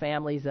 backed by the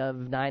families of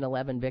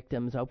 9/11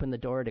 victims, opened the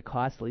door to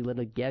costly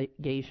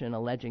litigation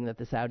alleging that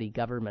the Saudi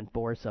government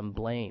bore some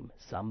blame.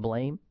 Some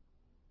blame?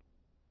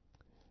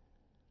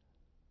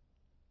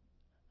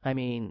 I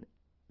mean,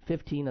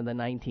 15 of the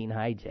 19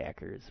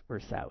 hijackers were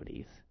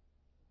Saudis.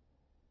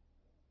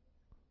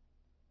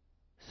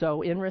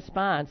 So in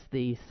response,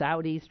 the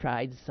Saudis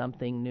tried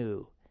something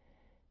new.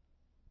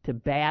 To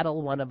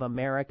battle one of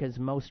America's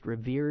most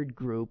revered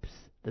groups,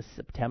 the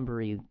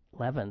September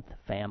 11th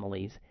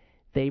families,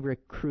 they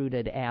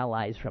recruited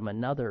allies from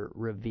another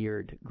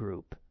revered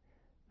group,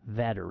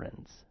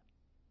 veterans.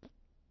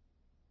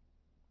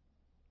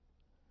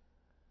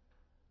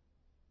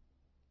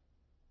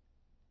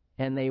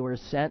 And they were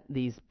sent,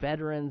 these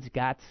veterans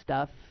got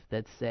stuff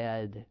that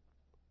said,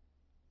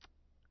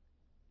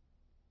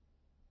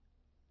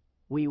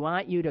 we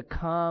want you to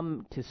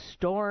come to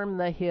storm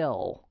the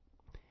Hill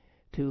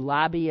to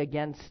lobby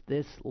against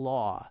this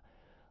law.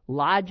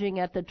 Lodging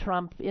at the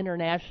Trump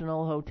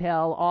International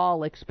Hotel,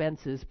 all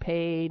expenses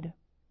paid.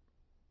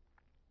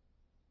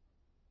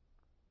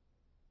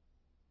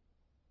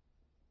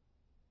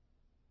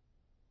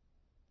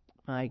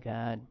 My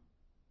God.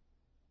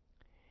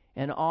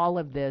 And all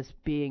of this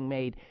being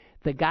made.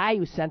 The guy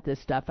who sent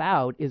this stuff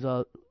out is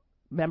a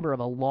member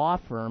of a law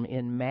firm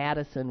in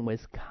Madison,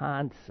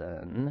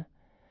 Wisconsin,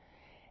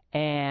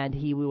 and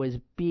he was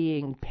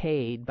being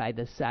paid by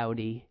the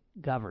Saudi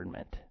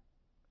government.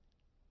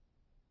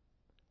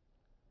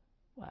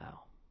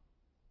 Wow.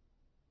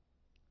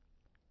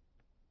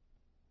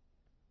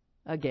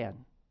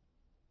 Again.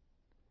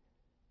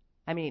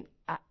 I mean,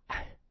 wow.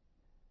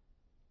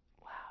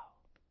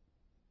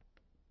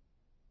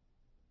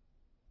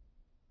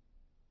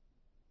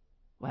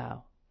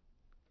 Wow.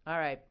 All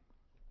right.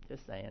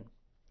 Just saying.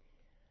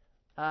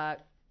 I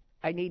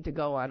need to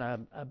go on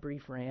a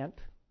brief rant.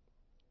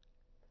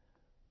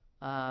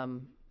 I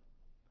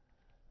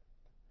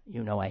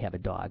have a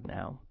dog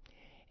now.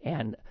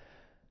 And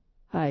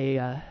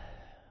I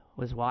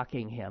was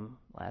walking him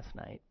last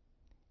night,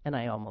 and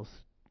I almost,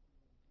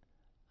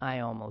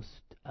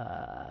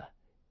 I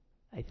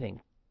think,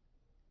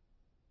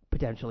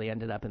 potentially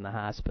ended up in the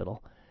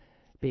hospital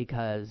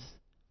because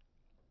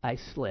I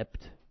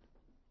slipped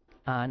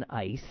on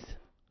ice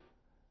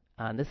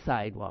on the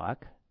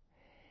sidewalk,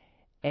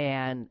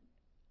 and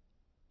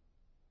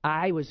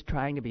I was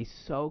trying to be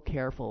so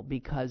careful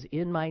because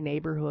in my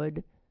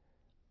neighborhood,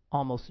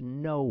 almost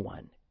no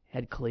one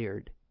had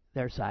cleared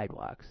their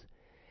sidewalks.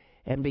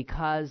 And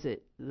because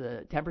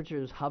the temperature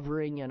was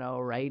hovering,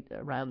 right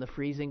around the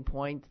freezing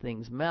point,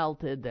 things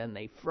melted, then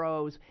they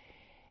froze.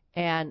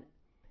 And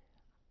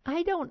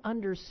I don't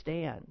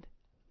understand.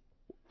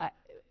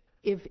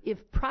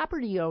 If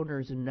property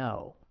owners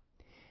know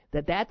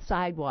that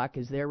sidewalk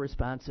is their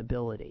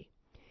responsibility,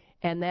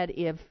 and that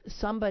if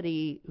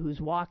somebody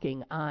who's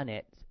walking on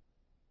it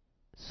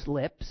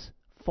slips,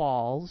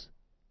 falls,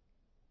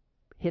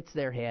 hits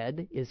their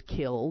head, is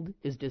killed,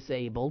 is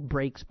disabled,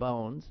 breaks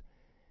bones,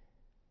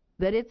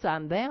 that it's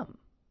on them.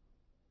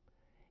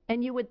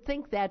 And you would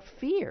think that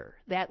fear,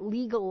 that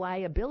legal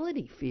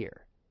liability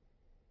fear,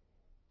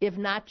 if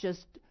not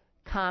just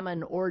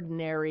common,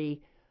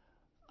 ordinary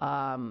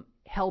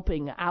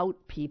helping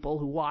out people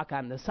who walk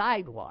on the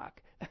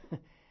sidewalk,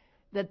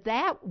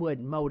 that would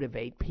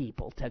motivate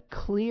people to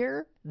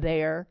clear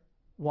their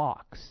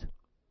walks.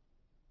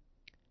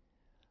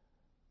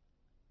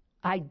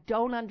 I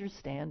don't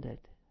understand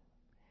it.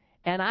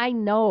 And I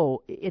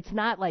know it's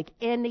not like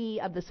any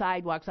of the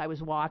sidewalks I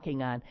was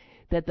walking on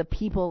that the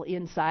people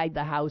inside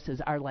the houses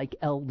are like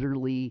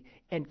elderly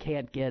and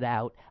can't get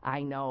out.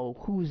 I know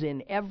who's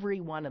in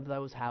every one of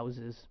those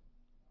houses.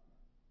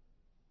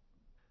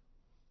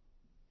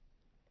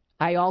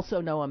 I also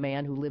know a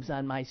man who lives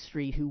on my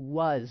street who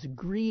was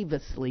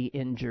grievously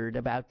injured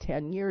about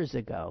 10 years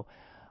ago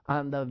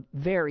on the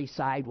very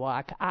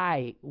sidewalk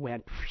I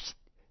went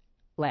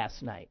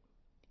last night.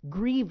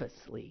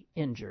 Grievously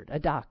injured, a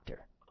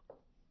doctor.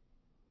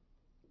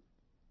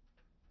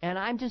 And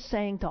I'm just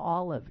saying to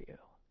all of you,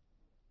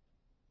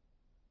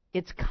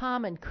 it's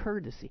common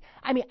courtesy.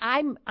 I mean,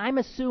 I'm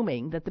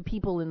assuming that the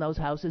people in those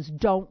houses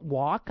don't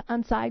walk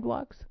on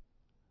sidewalks.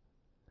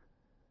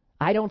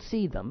 I don't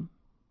see them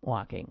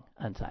walking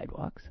on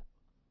sidewalks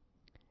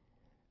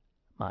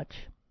much.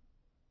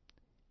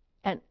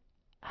 And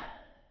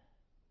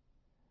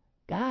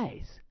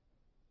guys,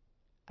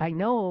 I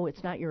know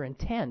it's not your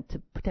intent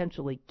to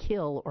potentially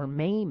kill or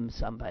maim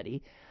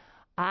somebody.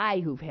 I,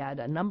 who've had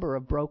a number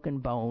of broken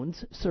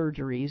bones,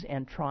 surgeries,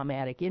 and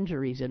traumatic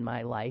injuries in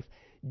my life,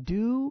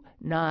 do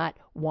not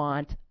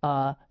want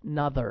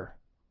another.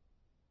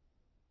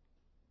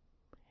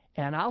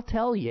 And I'll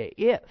tell you,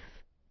 if,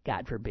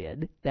 God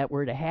forbid, that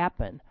were to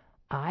happen,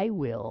 I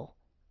will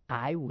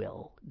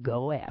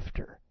go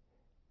after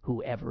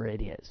whoever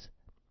it is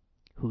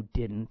who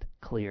didn't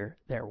clear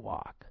their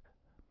walk.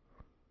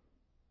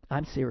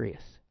 I'm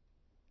serious.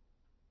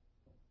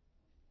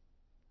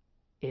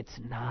 It's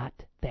not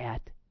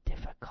that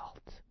difficult.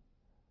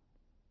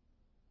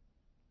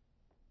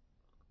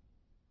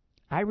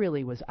 I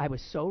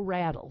was so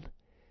rattled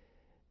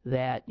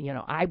that,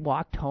 I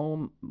walked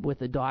home with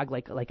the dog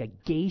like a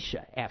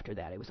geisha after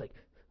that. It was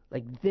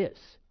like this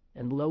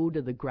and low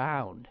to the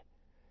ground.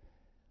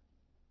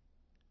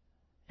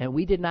 And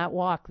we did not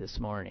walk this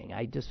morning.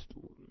 I just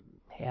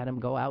had him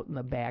go out in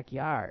the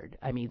backyard.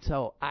 I mean,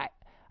 so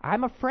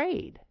I'm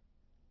afraid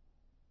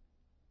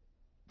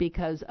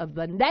because of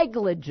the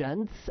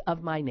negligence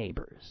of my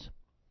neighbors.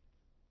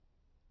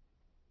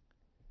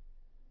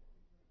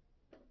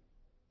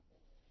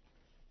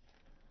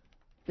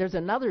 There's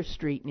another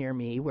street near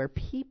me where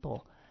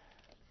people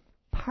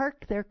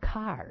park their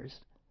cars,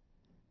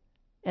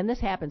 and this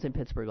happens in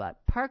Pittsburgh a lot,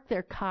 park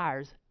their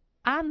cars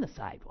on the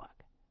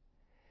sidewalk.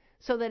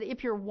 So that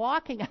if you're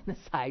walking on the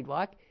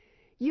sidewalk,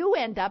 you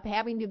end up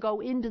having to go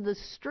into the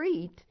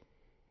street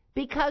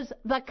because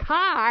the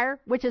car,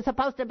 which is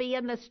supposed to be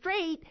in the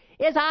street,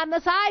 is on the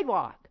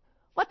sidewalk.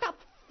 What the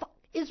fuck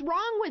is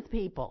wrong with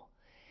people?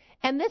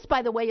 And this,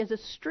 by the way, is a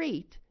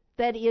street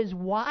that is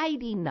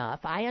wide enough.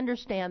 I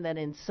understand that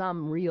in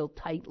some real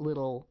tight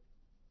little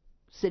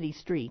city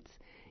streets,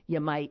 you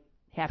might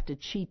have to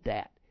cheat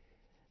that.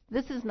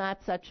 This is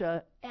not such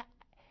a...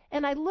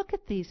 And I look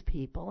at these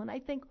people and I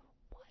think,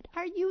 what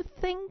are you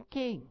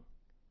thinking?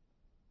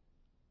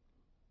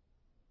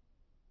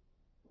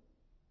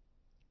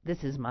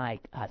 This is my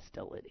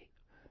hostility.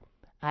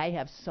 I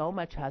have so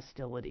much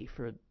hostility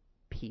for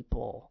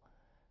people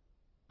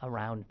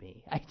around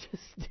me. I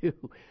just do.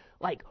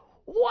 Like,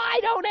 why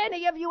don't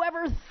any of you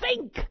ever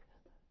think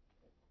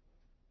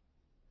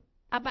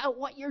about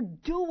what you're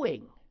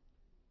doing?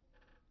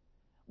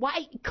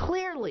 Why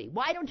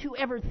don't you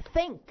ever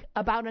think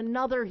about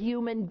another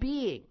human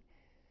being?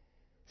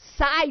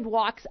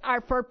 Sidewalks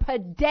are for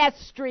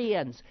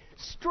pedestrians.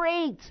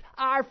 Streets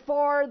are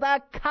for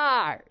the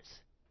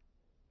cars.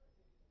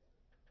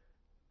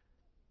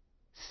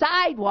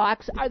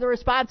 Sidewalks are the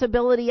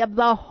responsibility of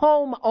the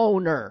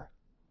homeowner.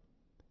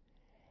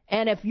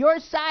 And if your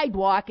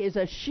sidewalk is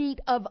a sheet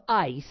of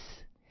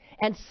ice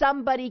and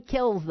somebody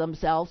kills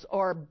themselves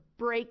or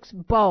breaks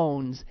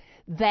bones,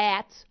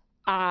 that's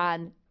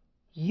on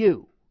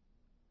you.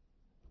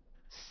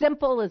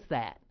 Simple as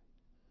that.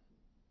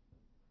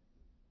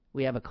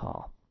 We have a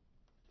call.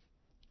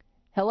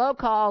 Hello,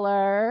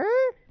 caller.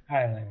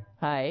 Hi, Lynn.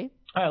 Hi.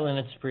 Hi, Lynn.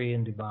 It's free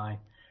in Dubai.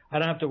 I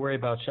don't have to worry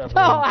about shoveling.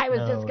 Oh, I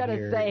was just going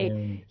to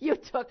say, you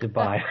took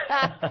Dubai.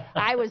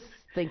 I was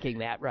thinking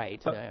that,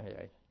 right.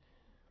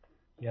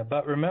 Yeah,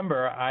 but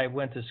remember, I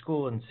went to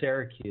school in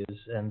Syracuse,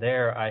 and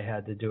there I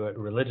had to do it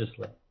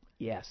religiously.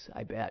 Yes,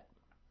 I bet.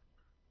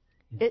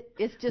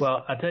 It's just...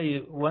 Well, I'll tell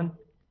you one...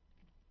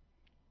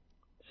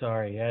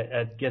 Sorry,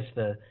 I guess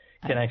the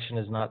connection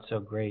is not so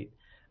great.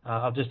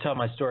 I'll just tell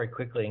my story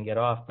quickly and get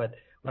off. But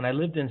when I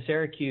lived in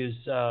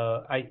Syracuse,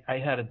 I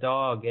had a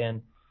dog,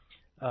 and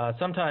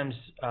sometimes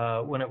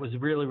when it was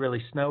really,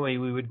 really snowy,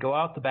 we would go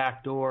out the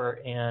back door,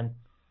 and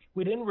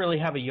we didn't really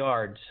have a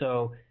yard,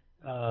 so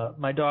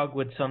my dog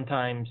would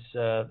sometimes,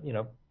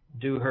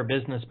 do her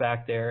business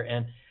back there.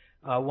 And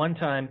one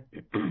time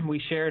we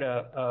shared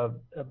a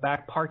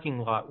back parking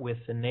lot with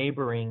a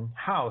neighboring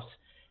house,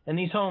 and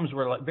these homes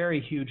were like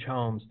very huge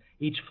homes.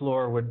 Each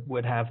floor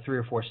would have 3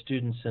 or 4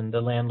 students, and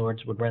the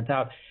landlords would rent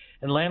out.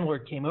 And the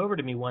landlord came over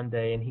to me one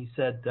day, and he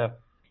said,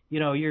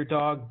 your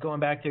dog going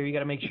back there, you got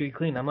to make sure you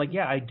clean. I'm like,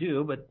 yeah, I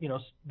do, but,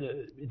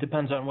 it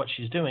depends on what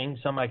she's doing.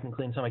 Some I can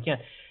clean, some I can't.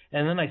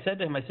 And then I said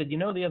to him,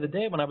 the other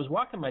day when I was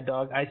walking my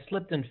dog, I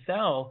slipped and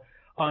fell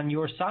on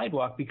your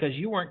sidewalk because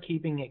you weren't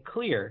keeping it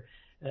clear.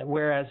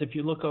 Whereas if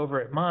you look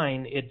over at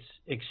mine, it's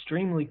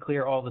extremely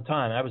clear all the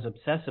time. I was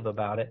obsessive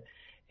about it.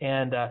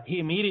 And he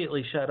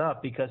immediately shut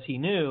up because he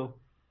knew,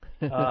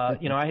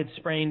 I had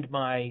sprained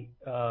my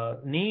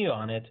knee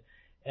on it.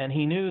 And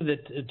he knew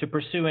that to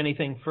pursue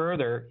anything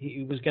further,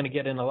 he was going to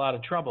get in a lot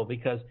of trouble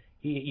because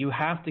you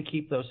have to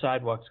keep those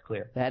sidewalks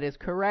clear. That is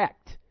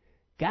correct.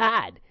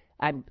 God,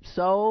 I'm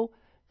so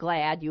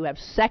glad you have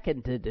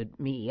seconded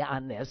me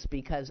on this,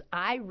 because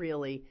I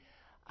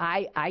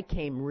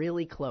came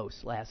really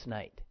close last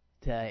night.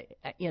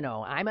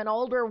 I'm an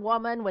older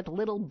woman with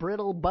little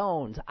brittle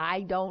bones.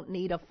 I don't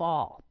need a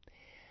fall.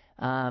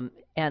 And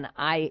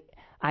I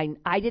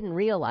didn't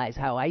realize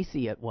how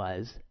icy it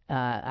was.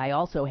 I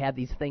also have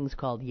these things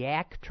called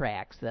yak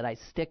tracks that I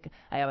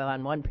have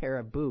on one pair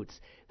of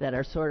boots that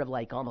are sort of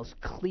like almost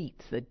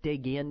cleats that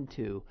dig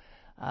into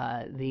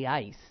the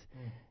ice.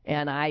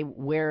 And I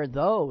wear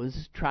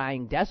those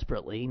trying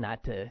desperately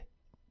not to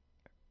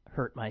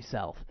hurt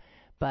myself.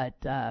 But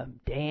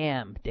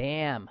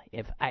damn,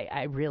 if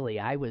I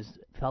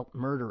felt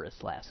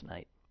murderous last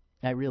night.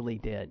 I really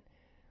did.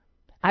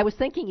 I was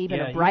thinking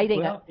of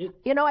writing I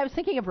was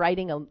thinking of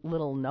writing a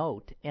little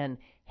note and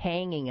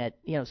hanging it,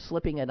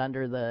 slipping it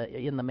in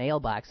the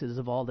mailboxes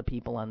of all the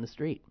people on the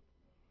street.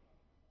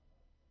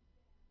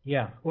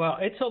 Yeah, well,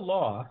 it's a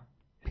law.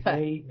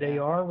 They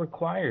are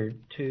required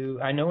to.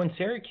 I know in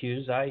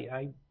Syracuse,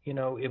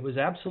 it was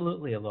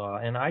absolutely a law,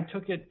 and I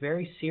took it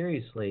very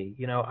seriously.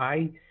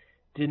 I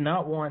did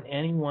not want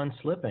anyone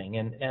slipping,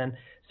 and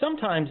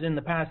sometimes in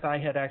the past I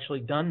had actually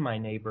done my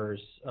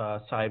neighbor's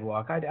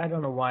sidewalk. I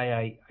don't know why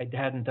I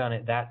hadn't done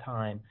it that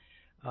time,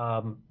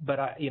 but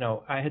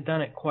I had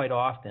done it quite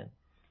often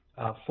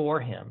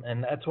for him,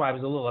 and that's why I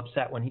was a little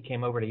upset when he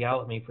came over to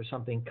yell at me for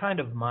something kind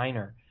of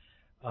minor.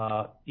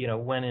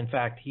 When in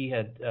fact he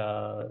had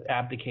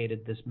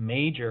abdicated this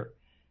major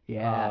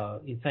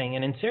thing.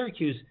 And in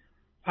Syracuse,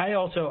 I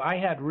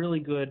had really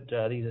good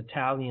these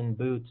Italian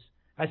boots.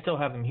 I still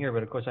have them here,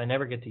 but of course I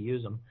never get to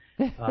use them.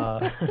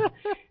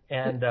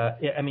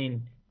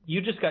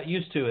 You just got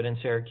used to it in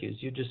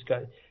Syracuse. You just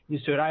got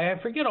used to it. I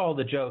forget all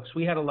the jokes.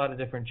 We had a lot of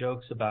different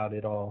jokes about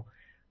it all.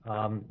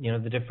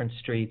 The different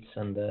streets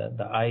and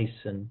the ice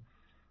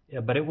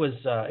but it was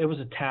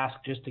a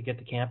task just to get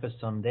to campus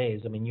some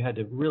days. I mean, you had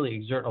to really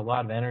exert a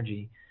lot of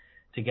energy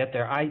to get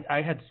there.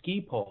 I had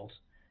ski poles,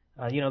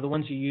 the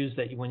ones you use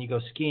when you go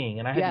skiing,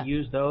 and I had to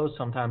use those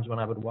sometimes when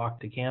I would walk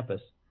to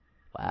campus.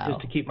 Wow.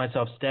 Just to keep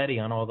myself steady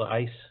on all the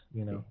ice,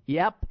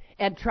 Yep,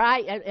 and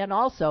and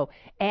also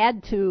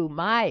add to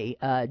my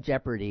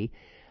jeopardy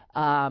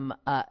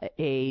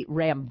a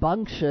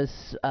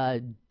rambunctious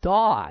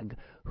dog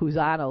who's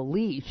on a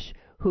leash,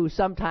 who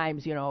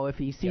sometimes, if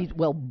he sees,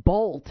 will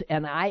bolt,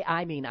 and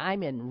I'm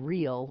in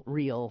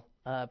real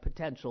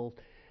potential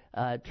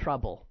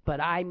trouble. But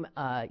I'm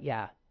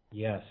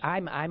yes,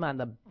 I'm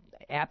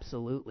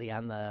absolutely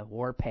on the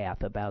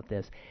warpath about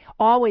this.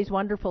 Always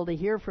wonderful to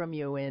hear from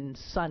you in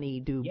sunny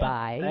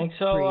Dubai. Yeah,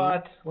 thanks a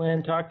lot,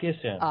 Lynn. Talk to you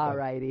soon. All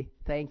righty,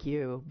 thank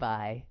you.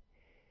 Bye.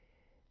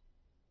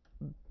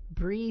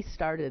 Bree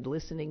started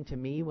listening to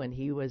me when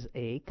he was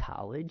a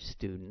college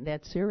student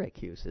at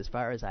Syracuse, as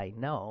far as I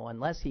know,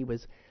 unless he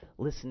was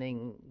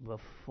listening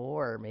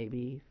before,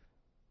 maybe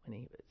when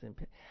he was in.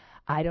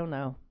 I don't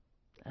know.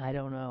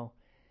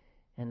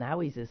 And now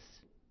he's this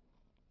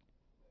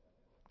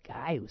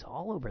guy who's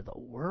all over the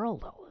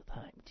world all the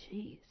time.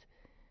 Jeez,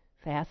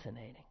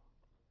 fascinating.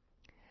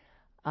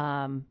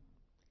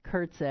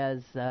 Kurt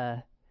says,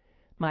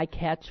 my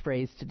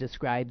catchphrase to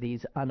describe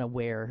these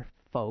unaware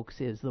folks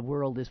is, the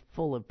world is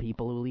full of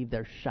people who leave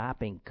their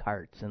shopping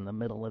carts in the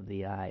middle of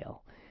the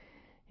aisle.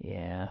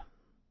 Yeah.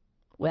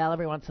 Well,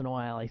 every once in a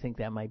while, I think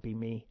that might be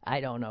me.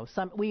 I don't know.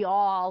 We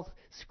all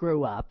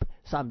screw up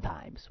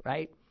sometimes,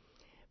 right?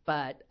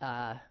 But,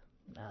 no.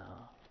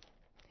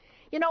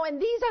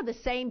 And these are the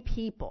same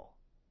people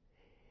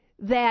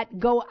that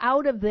go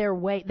out of their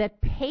way,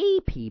 that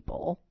pay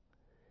people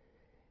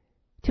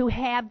to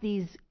have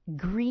these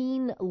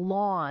green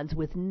lawns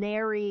with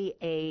nary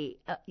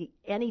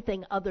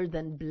anything other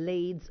than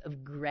blades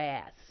of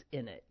grass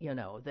in it,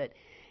 that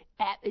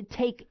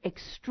take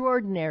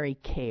extraordinary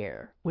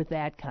care with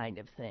that kind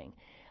of thing.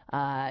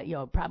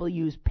 Probably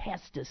use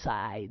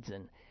pesticides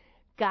and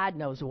God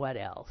knows what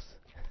else.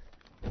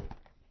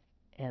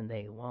 And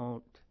they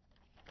won't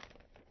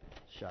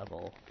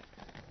shovel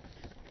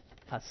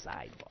a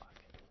sidewalk.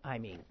 I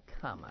mean,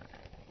 come on.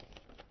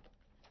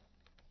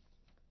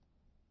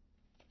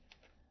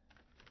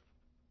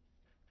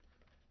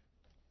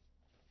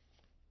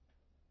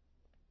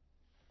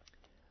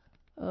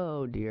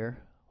 Oh dear.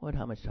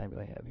 How much time do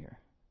I have here?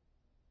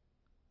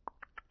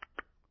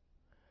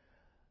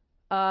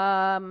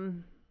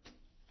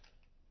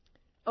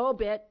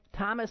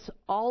 Thomas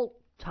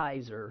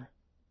Altizer.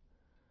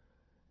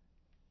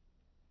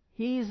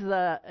 He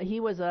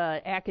was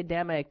an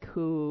academic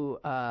who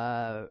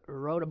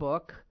wrote a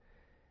book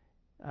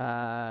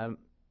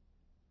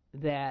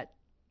that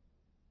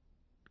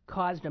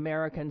caused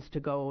Americans to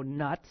go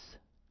nuts.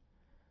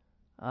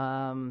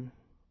 And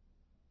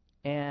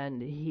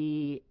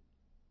he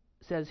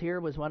says here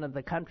was one of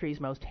the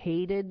country's most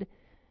hated,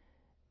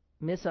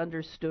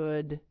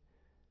 misunderstood,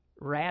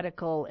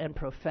 radical, and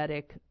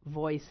prophetic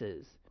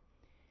voices.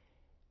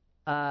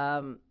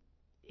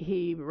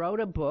 He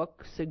wrote a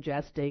book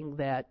suggesting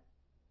that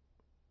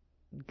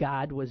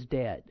God was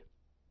dead.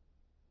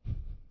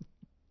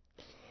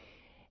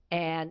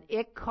 And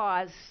it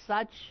caused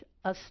such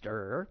a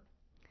stir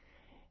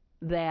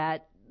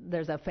that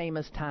there's a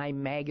famous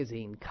Time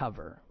magazine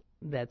cover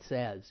that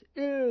says,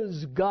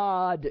 "Is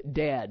God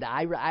dead?"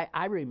 I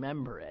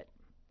remember it.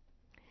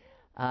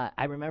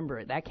 I remember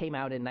it. That came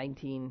out in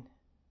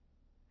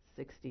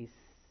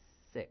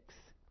 1966,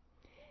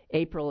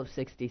 April of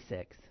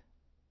 66.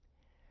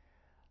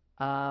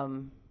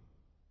 And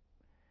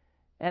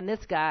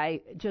this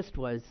guy just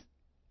was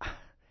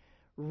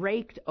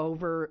raked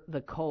over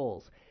the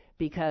coals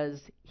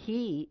because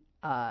he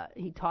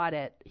taught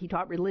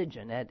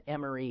religion at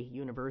Emory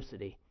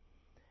University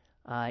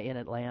in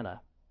Atlanta,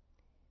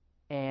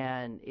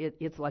 and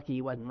it's lucky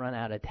he wasn't run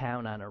out of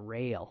town on a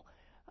rail.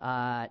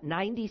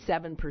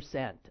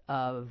 97%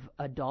 of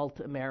adult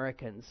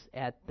Americans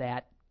at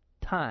that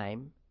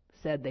time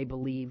said they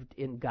believed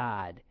in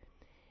God,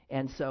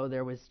 and so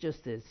there was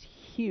just this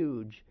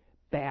huge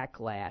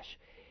backlash.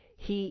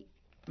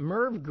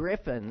 Merv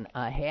Griffin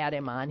had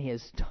him on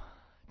his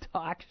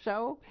talk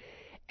show,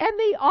 and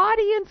the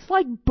audience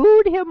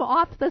booed him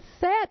off the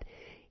set.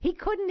 He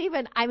couldn't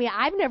even,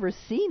 I've never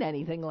seen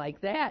anything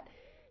like that.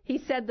 He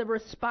said the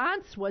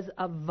response was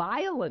a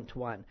violent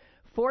one,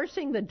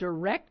 forcing the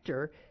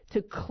director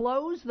to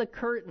close the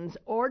curtains,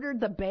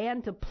 ordered the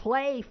band to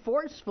play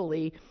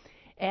forcefully,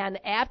 and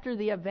after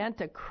the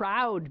event, a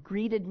crowd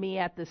greeted me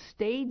at the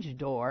stage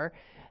door,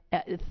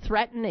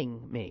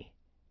 threatening me.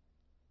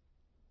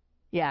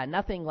 Yeah,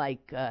 nothing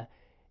like,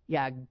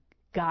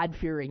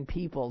 God-fearing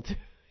people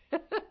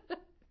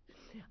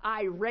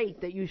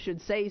irate that you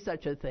should say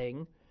such a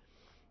thing.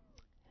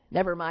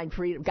 Never mind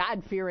freedom,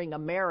 God-fearing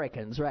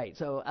Americans, right?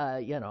 So,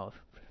 to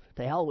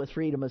hell with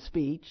freedom of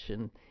speech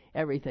and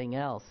everything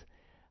else.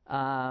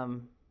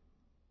 And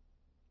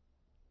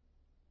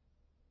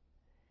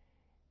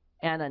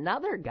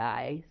another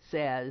guy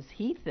says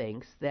he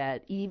thinks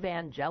that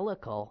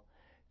evangelical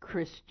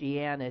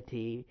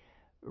Christianity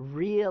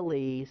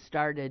really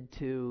started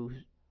to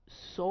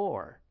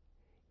soar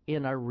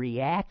in a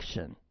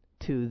reaction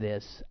to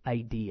this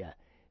idea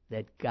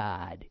that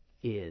God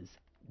is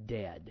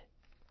dead.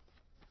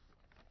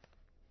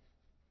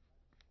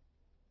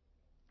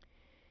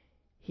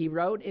 He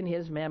wrote in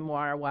his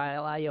memoir,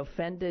 "While I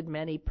offended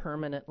many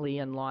permanently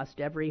and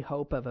lost every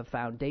hope of a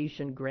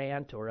foundation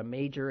grant or a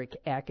major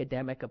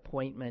academic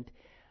appointment,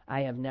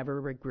 I have never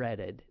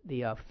regretted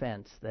the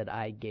offense that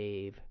I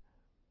gave."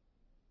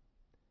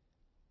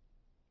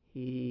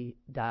 He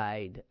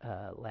died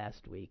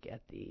last week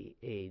at the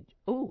age,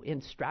 in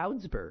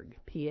Stroudsburg,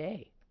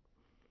 PA.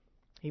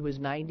 He was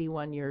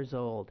 91 years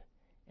old,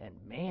 and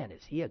man,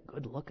 is he a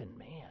good-looking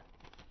man.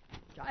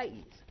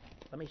 Jeez.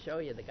 Let me show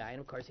you the guy, and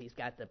of course he's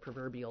got the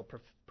proverbial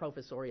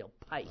professorial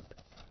pipe.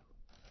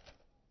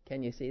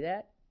 Can you see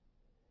that?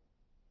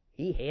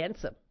 He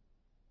handsome.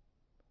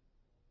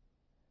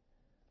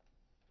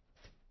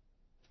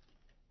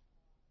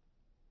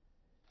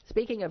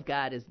 Speaking of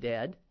God is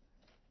dead,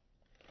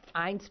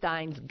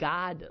 Einstein's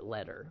God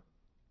letter,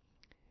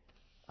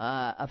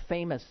 a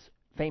famous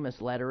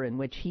letter in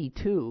which he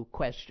too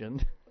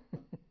questioned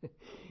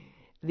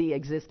the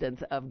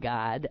existence of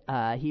God.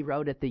 He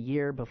wrote it the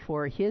year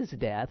before his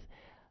death,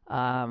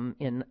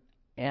 and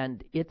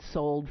it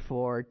sold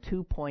for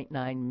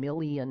 $2.9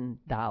 million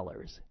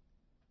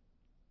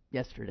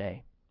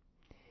yesterday.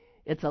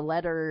 It's a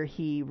letter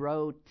he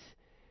wrote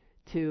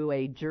to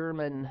a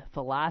German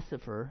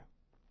philosopher,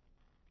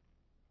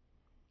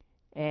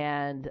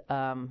 and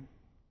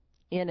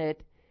in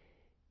it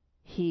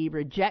he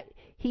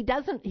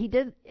doesn't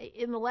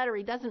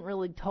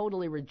really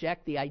totally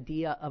reject the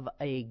idea of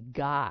a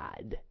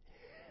God,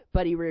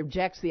 but he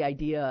rejects the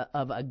idea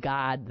of a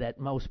God that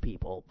most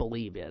people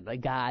believe in, a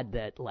God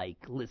that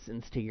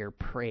listens to your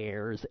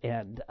prayers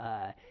and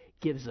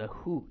gives a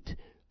hoot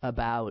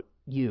about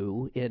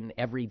you in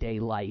everyday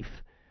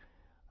life,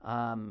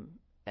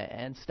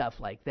 and stuff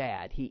like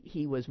that.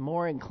 He was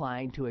more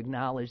inclined to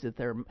acknowledge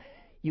that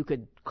you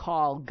could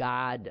call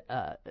God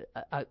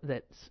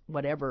that's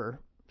whatever,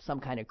 some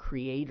kind of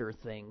creator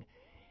thing.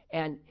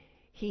 And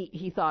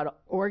he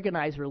thought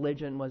organized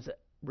religion was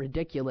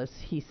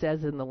ridiculous. He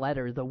says in the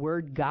letter, "The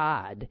word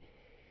God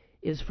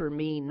is for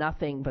me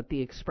nothing but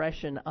the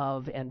expression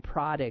of and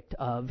product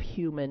of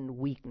human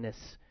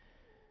weakness,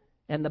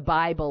 and the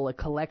Bible a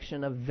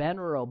collection of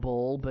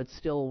venerable but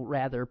still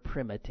rather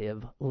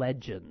primitive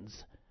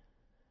legends.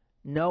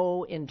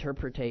 No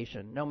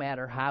interpretation, no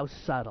matter how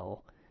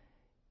subtle,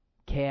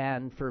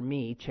 can for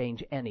me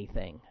change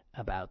anything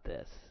about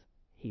this,"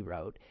 he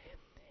wrote.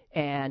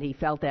 And he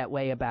felt that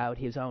way about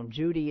his own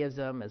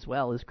Judaism as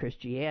well as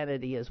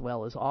Christianity, as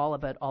well as all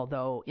of it,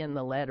 although in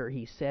the letter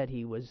he said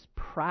he was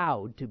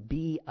proud to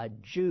be a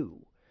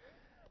Jew.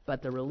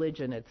 But the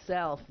religion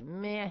itself,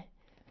 meh.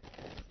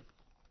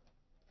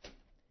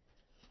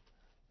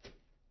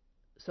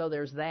 So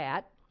there's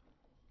that.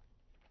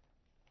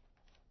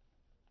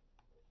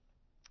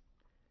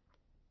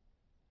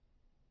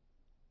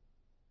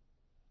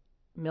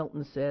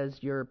 Milton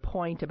says, "Your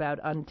point about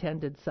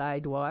untended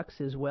sidewalks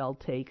is well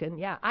taken."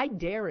 Yeah, I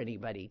dare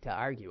anybody to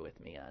argue with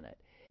me on it.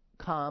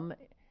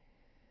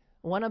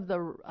 One of the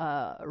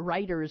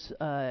writers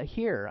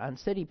here on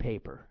City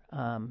Paper,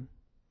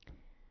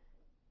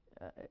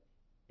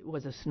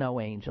 was a snow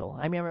angel.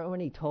 I remember when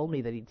he told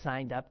me that he'd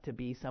signed up to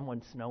be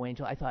someone's snow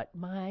angel, I thought,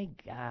 my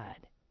God,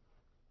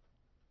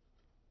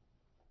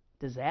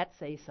 does that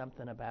say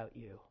something about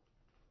you?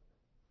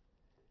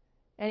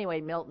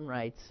 Anyway, Milton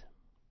writes,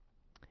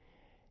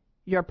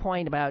 your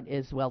point about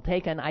is well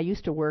taken. I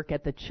used to work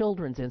at the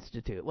Children's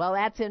Institute. Well,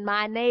 that's in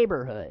my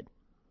neighborhood.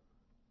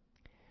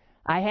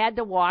 I had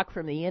to walk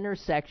from the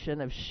intersection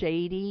of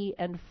Shady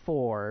and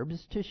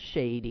Forbes to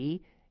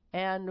Shady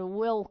and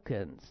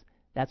Wilkins.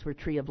 That's where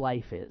Tree of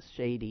Life is,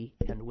 Shady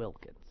and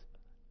Wilkins.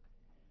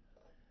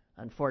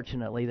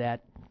 Unfortunately,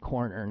 that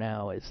corner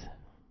now is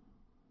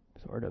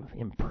sort of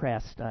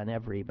impressed on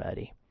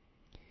everybody.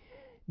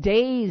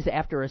 Days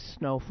after a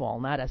snowfall,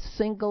 not a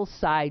single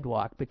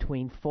sidewalk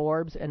between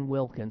Forbes and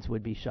Wilkins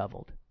would be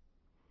shoveled.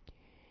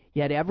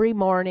 Yet every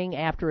morning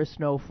after a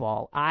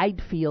snowfall,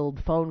 I'd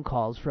field phone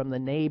calls from the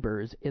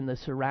neighbors in the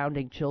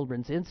surrounding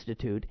Children's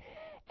Institute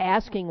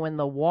asking when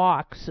the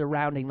walk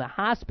surrounding the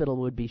hospital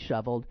would be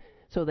shoveled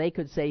so they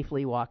could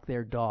safely walk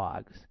their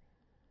dogs.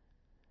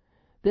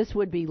 This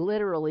would be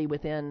literally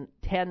within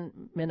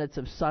 10 minutes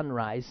of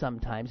sunrise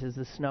sometimes as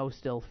the snow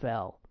still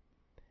fell.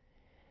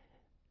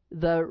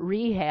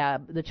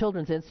 The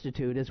Children's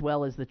Institute, as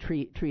well as the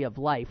Tree of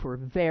Life, were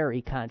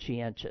very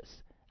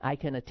conscientious. I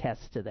can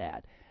attest to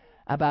that,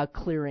 about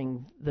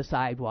clearing the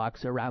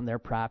sidewalks around their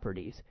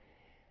properties.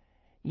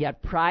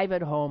 Yet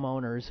private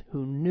homeowners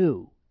who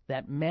knew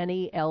that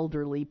many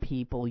elderly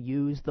people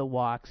used the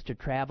walks to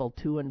travel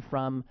to and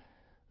from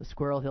the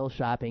Squirrel Hill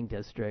Shopping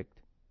District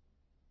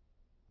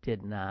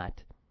did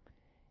not.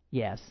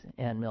 Yes,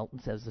 and Milton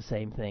says the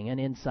same thing. And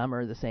in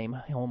summer, the same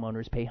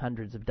homeowners pay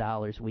hundreds of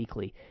dollars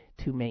weekly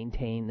to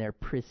maintain their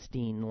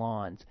pristine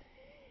lawns.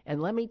 And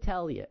let me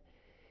tell you,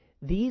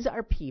 these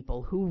are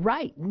people who,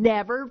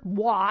 never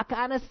walk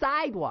on a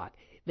sidewalk.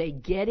 They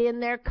get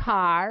in their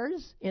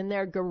cars, in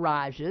their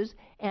garages,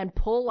 and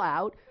pull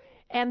out,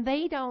 and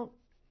they don't.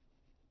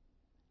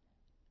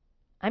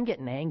 I'm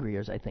getting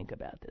angrier as I think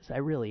about this. I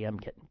really am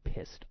getting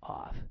pissed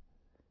off.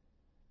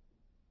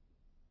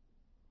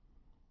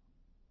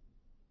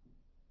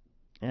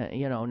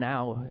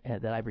 Now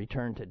that I've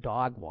returned to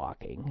dog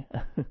walking,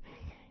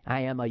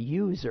 I am a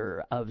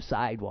user of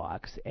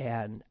sidewalks,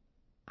 and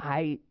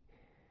I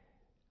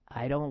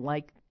don't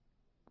like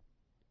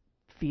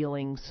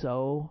feeling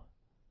so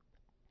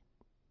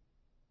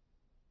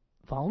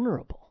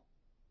vulnerable.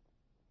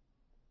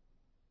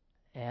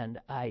 And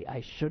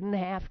I shouldn't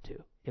have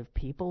to if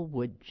people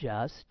would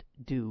just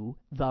do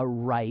the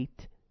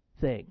right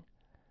thing.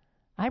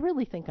 I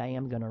really think I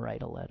am going to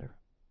write a letter.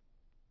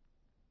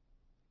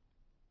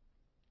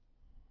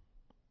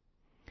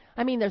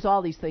 I mean, there's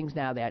all these things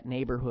now, that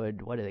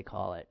neighborhood, what do they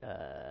call it,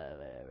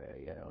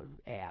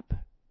 app.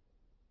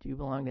 Do you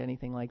belong to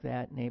anything like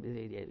that?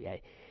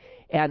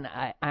 And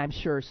I'm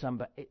sure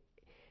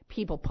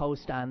people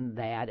post on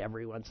that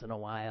every once in a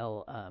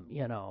while,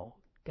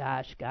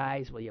 gosh,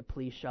 guys, will you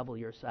please shovel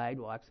your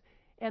sidewalks?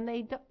 And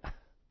they don't.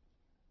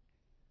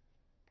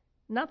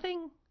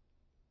 Nothing.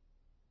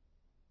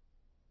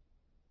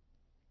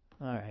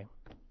 All right.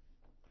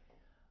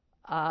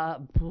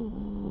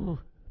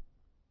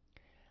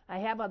 I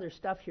have other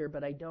stuff here,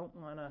 but I don't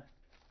want to.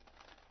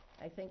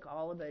 I think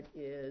all of it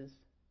is.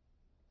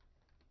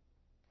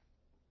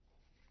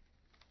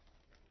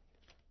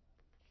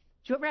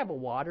 Did you ever have a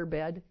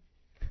waterbed?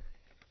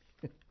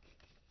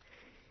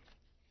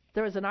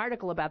 There was an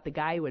article about the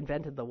guy who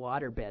invented the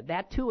waterbed.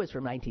 That, too, is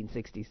from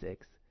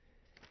 1966.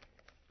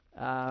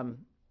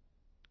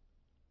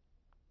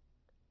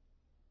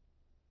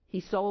 He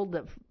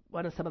sold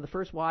some of the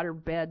first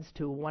waterbeds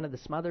to one of the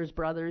Smothers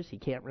brothers. He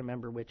can't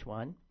remember which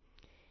one.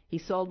 He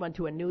sold one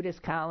to a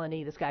nudist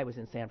colony. This guy was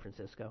in San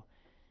Francisco.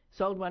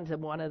 Sold one to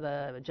one of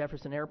the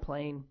Jefferson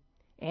Airplane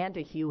and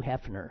to Hugh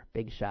Hefner.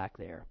 Big shock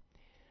there.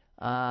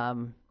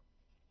 And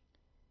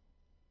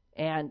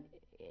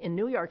in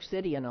New York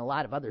City and a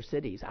lot of other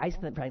cities, I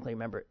frankly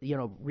remember,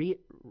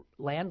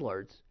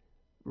 landlords,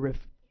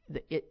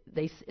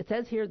 it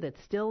says here that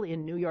still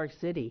in New York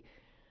City,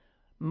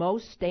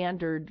 most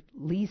standard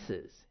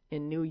leases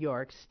in New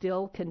York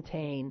still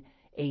contain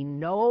a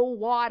no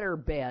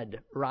waterbed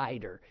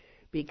rider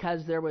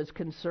because there was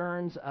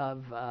concerns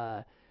of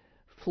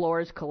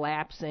floors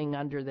collapsing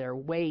under their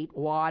weight,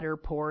 water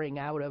pouring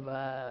out of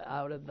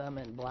them,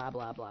 and blah,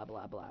 blah, blah,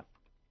 blah, blah.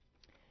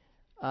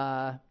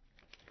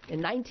 In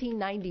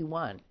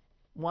 1991,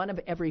 one of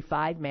every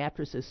 5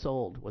 mattresses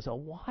sold was a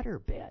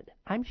waterbed.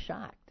 I'm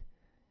shocked.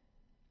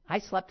 I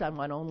slept on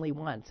one only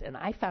once, and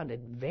I found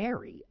it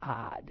very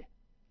odd.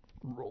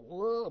 I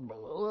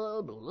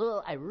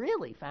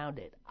really found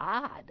it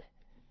odd.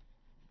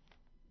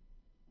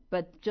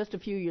 But just a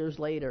few years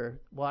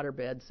later,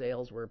 waterbed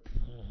sales were...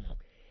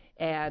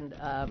 And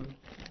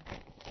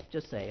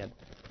just saying.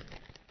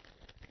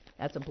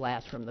 That's a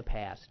blast from the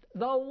past.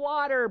 The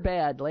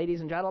waterbed,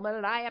 ladies and gentlemen,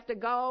 and I have to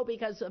go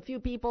because a few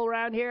people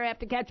around here have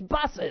to catch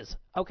buses,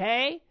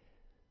 okay?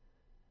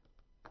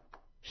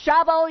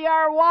 Shovel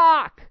your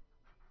walk!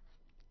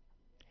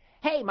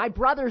 Hey, my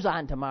brother's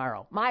on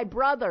tomorrow. My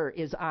brother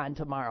is on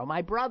tomorrow.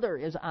 My brother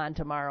is on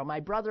tomorrow. My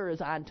brother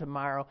is on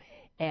tomorrow.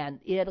 And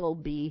it'll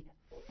be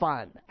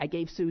fun. I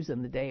gave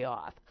Susan the day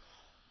off.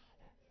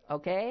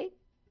 Okay?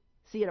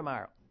 See you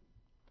tomorrow.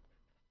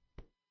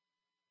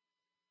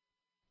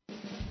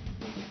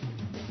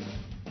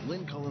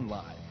 Lynn Cullen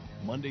Live,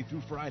 Monday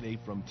through Friday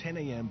from 10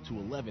 a.m. to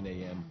 11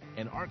 a.m.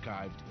 and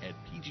archived at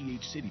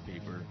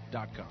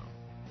pghcitypaper.com.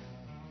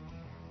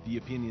 The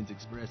opinions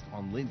expressed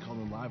on Lynn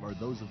Cullen Live are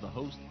those of the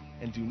host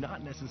and do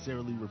not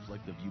necessarily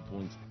reflect the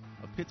viewpoints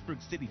of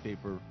Pittsburgh City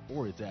Paper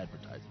or its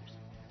advertisers.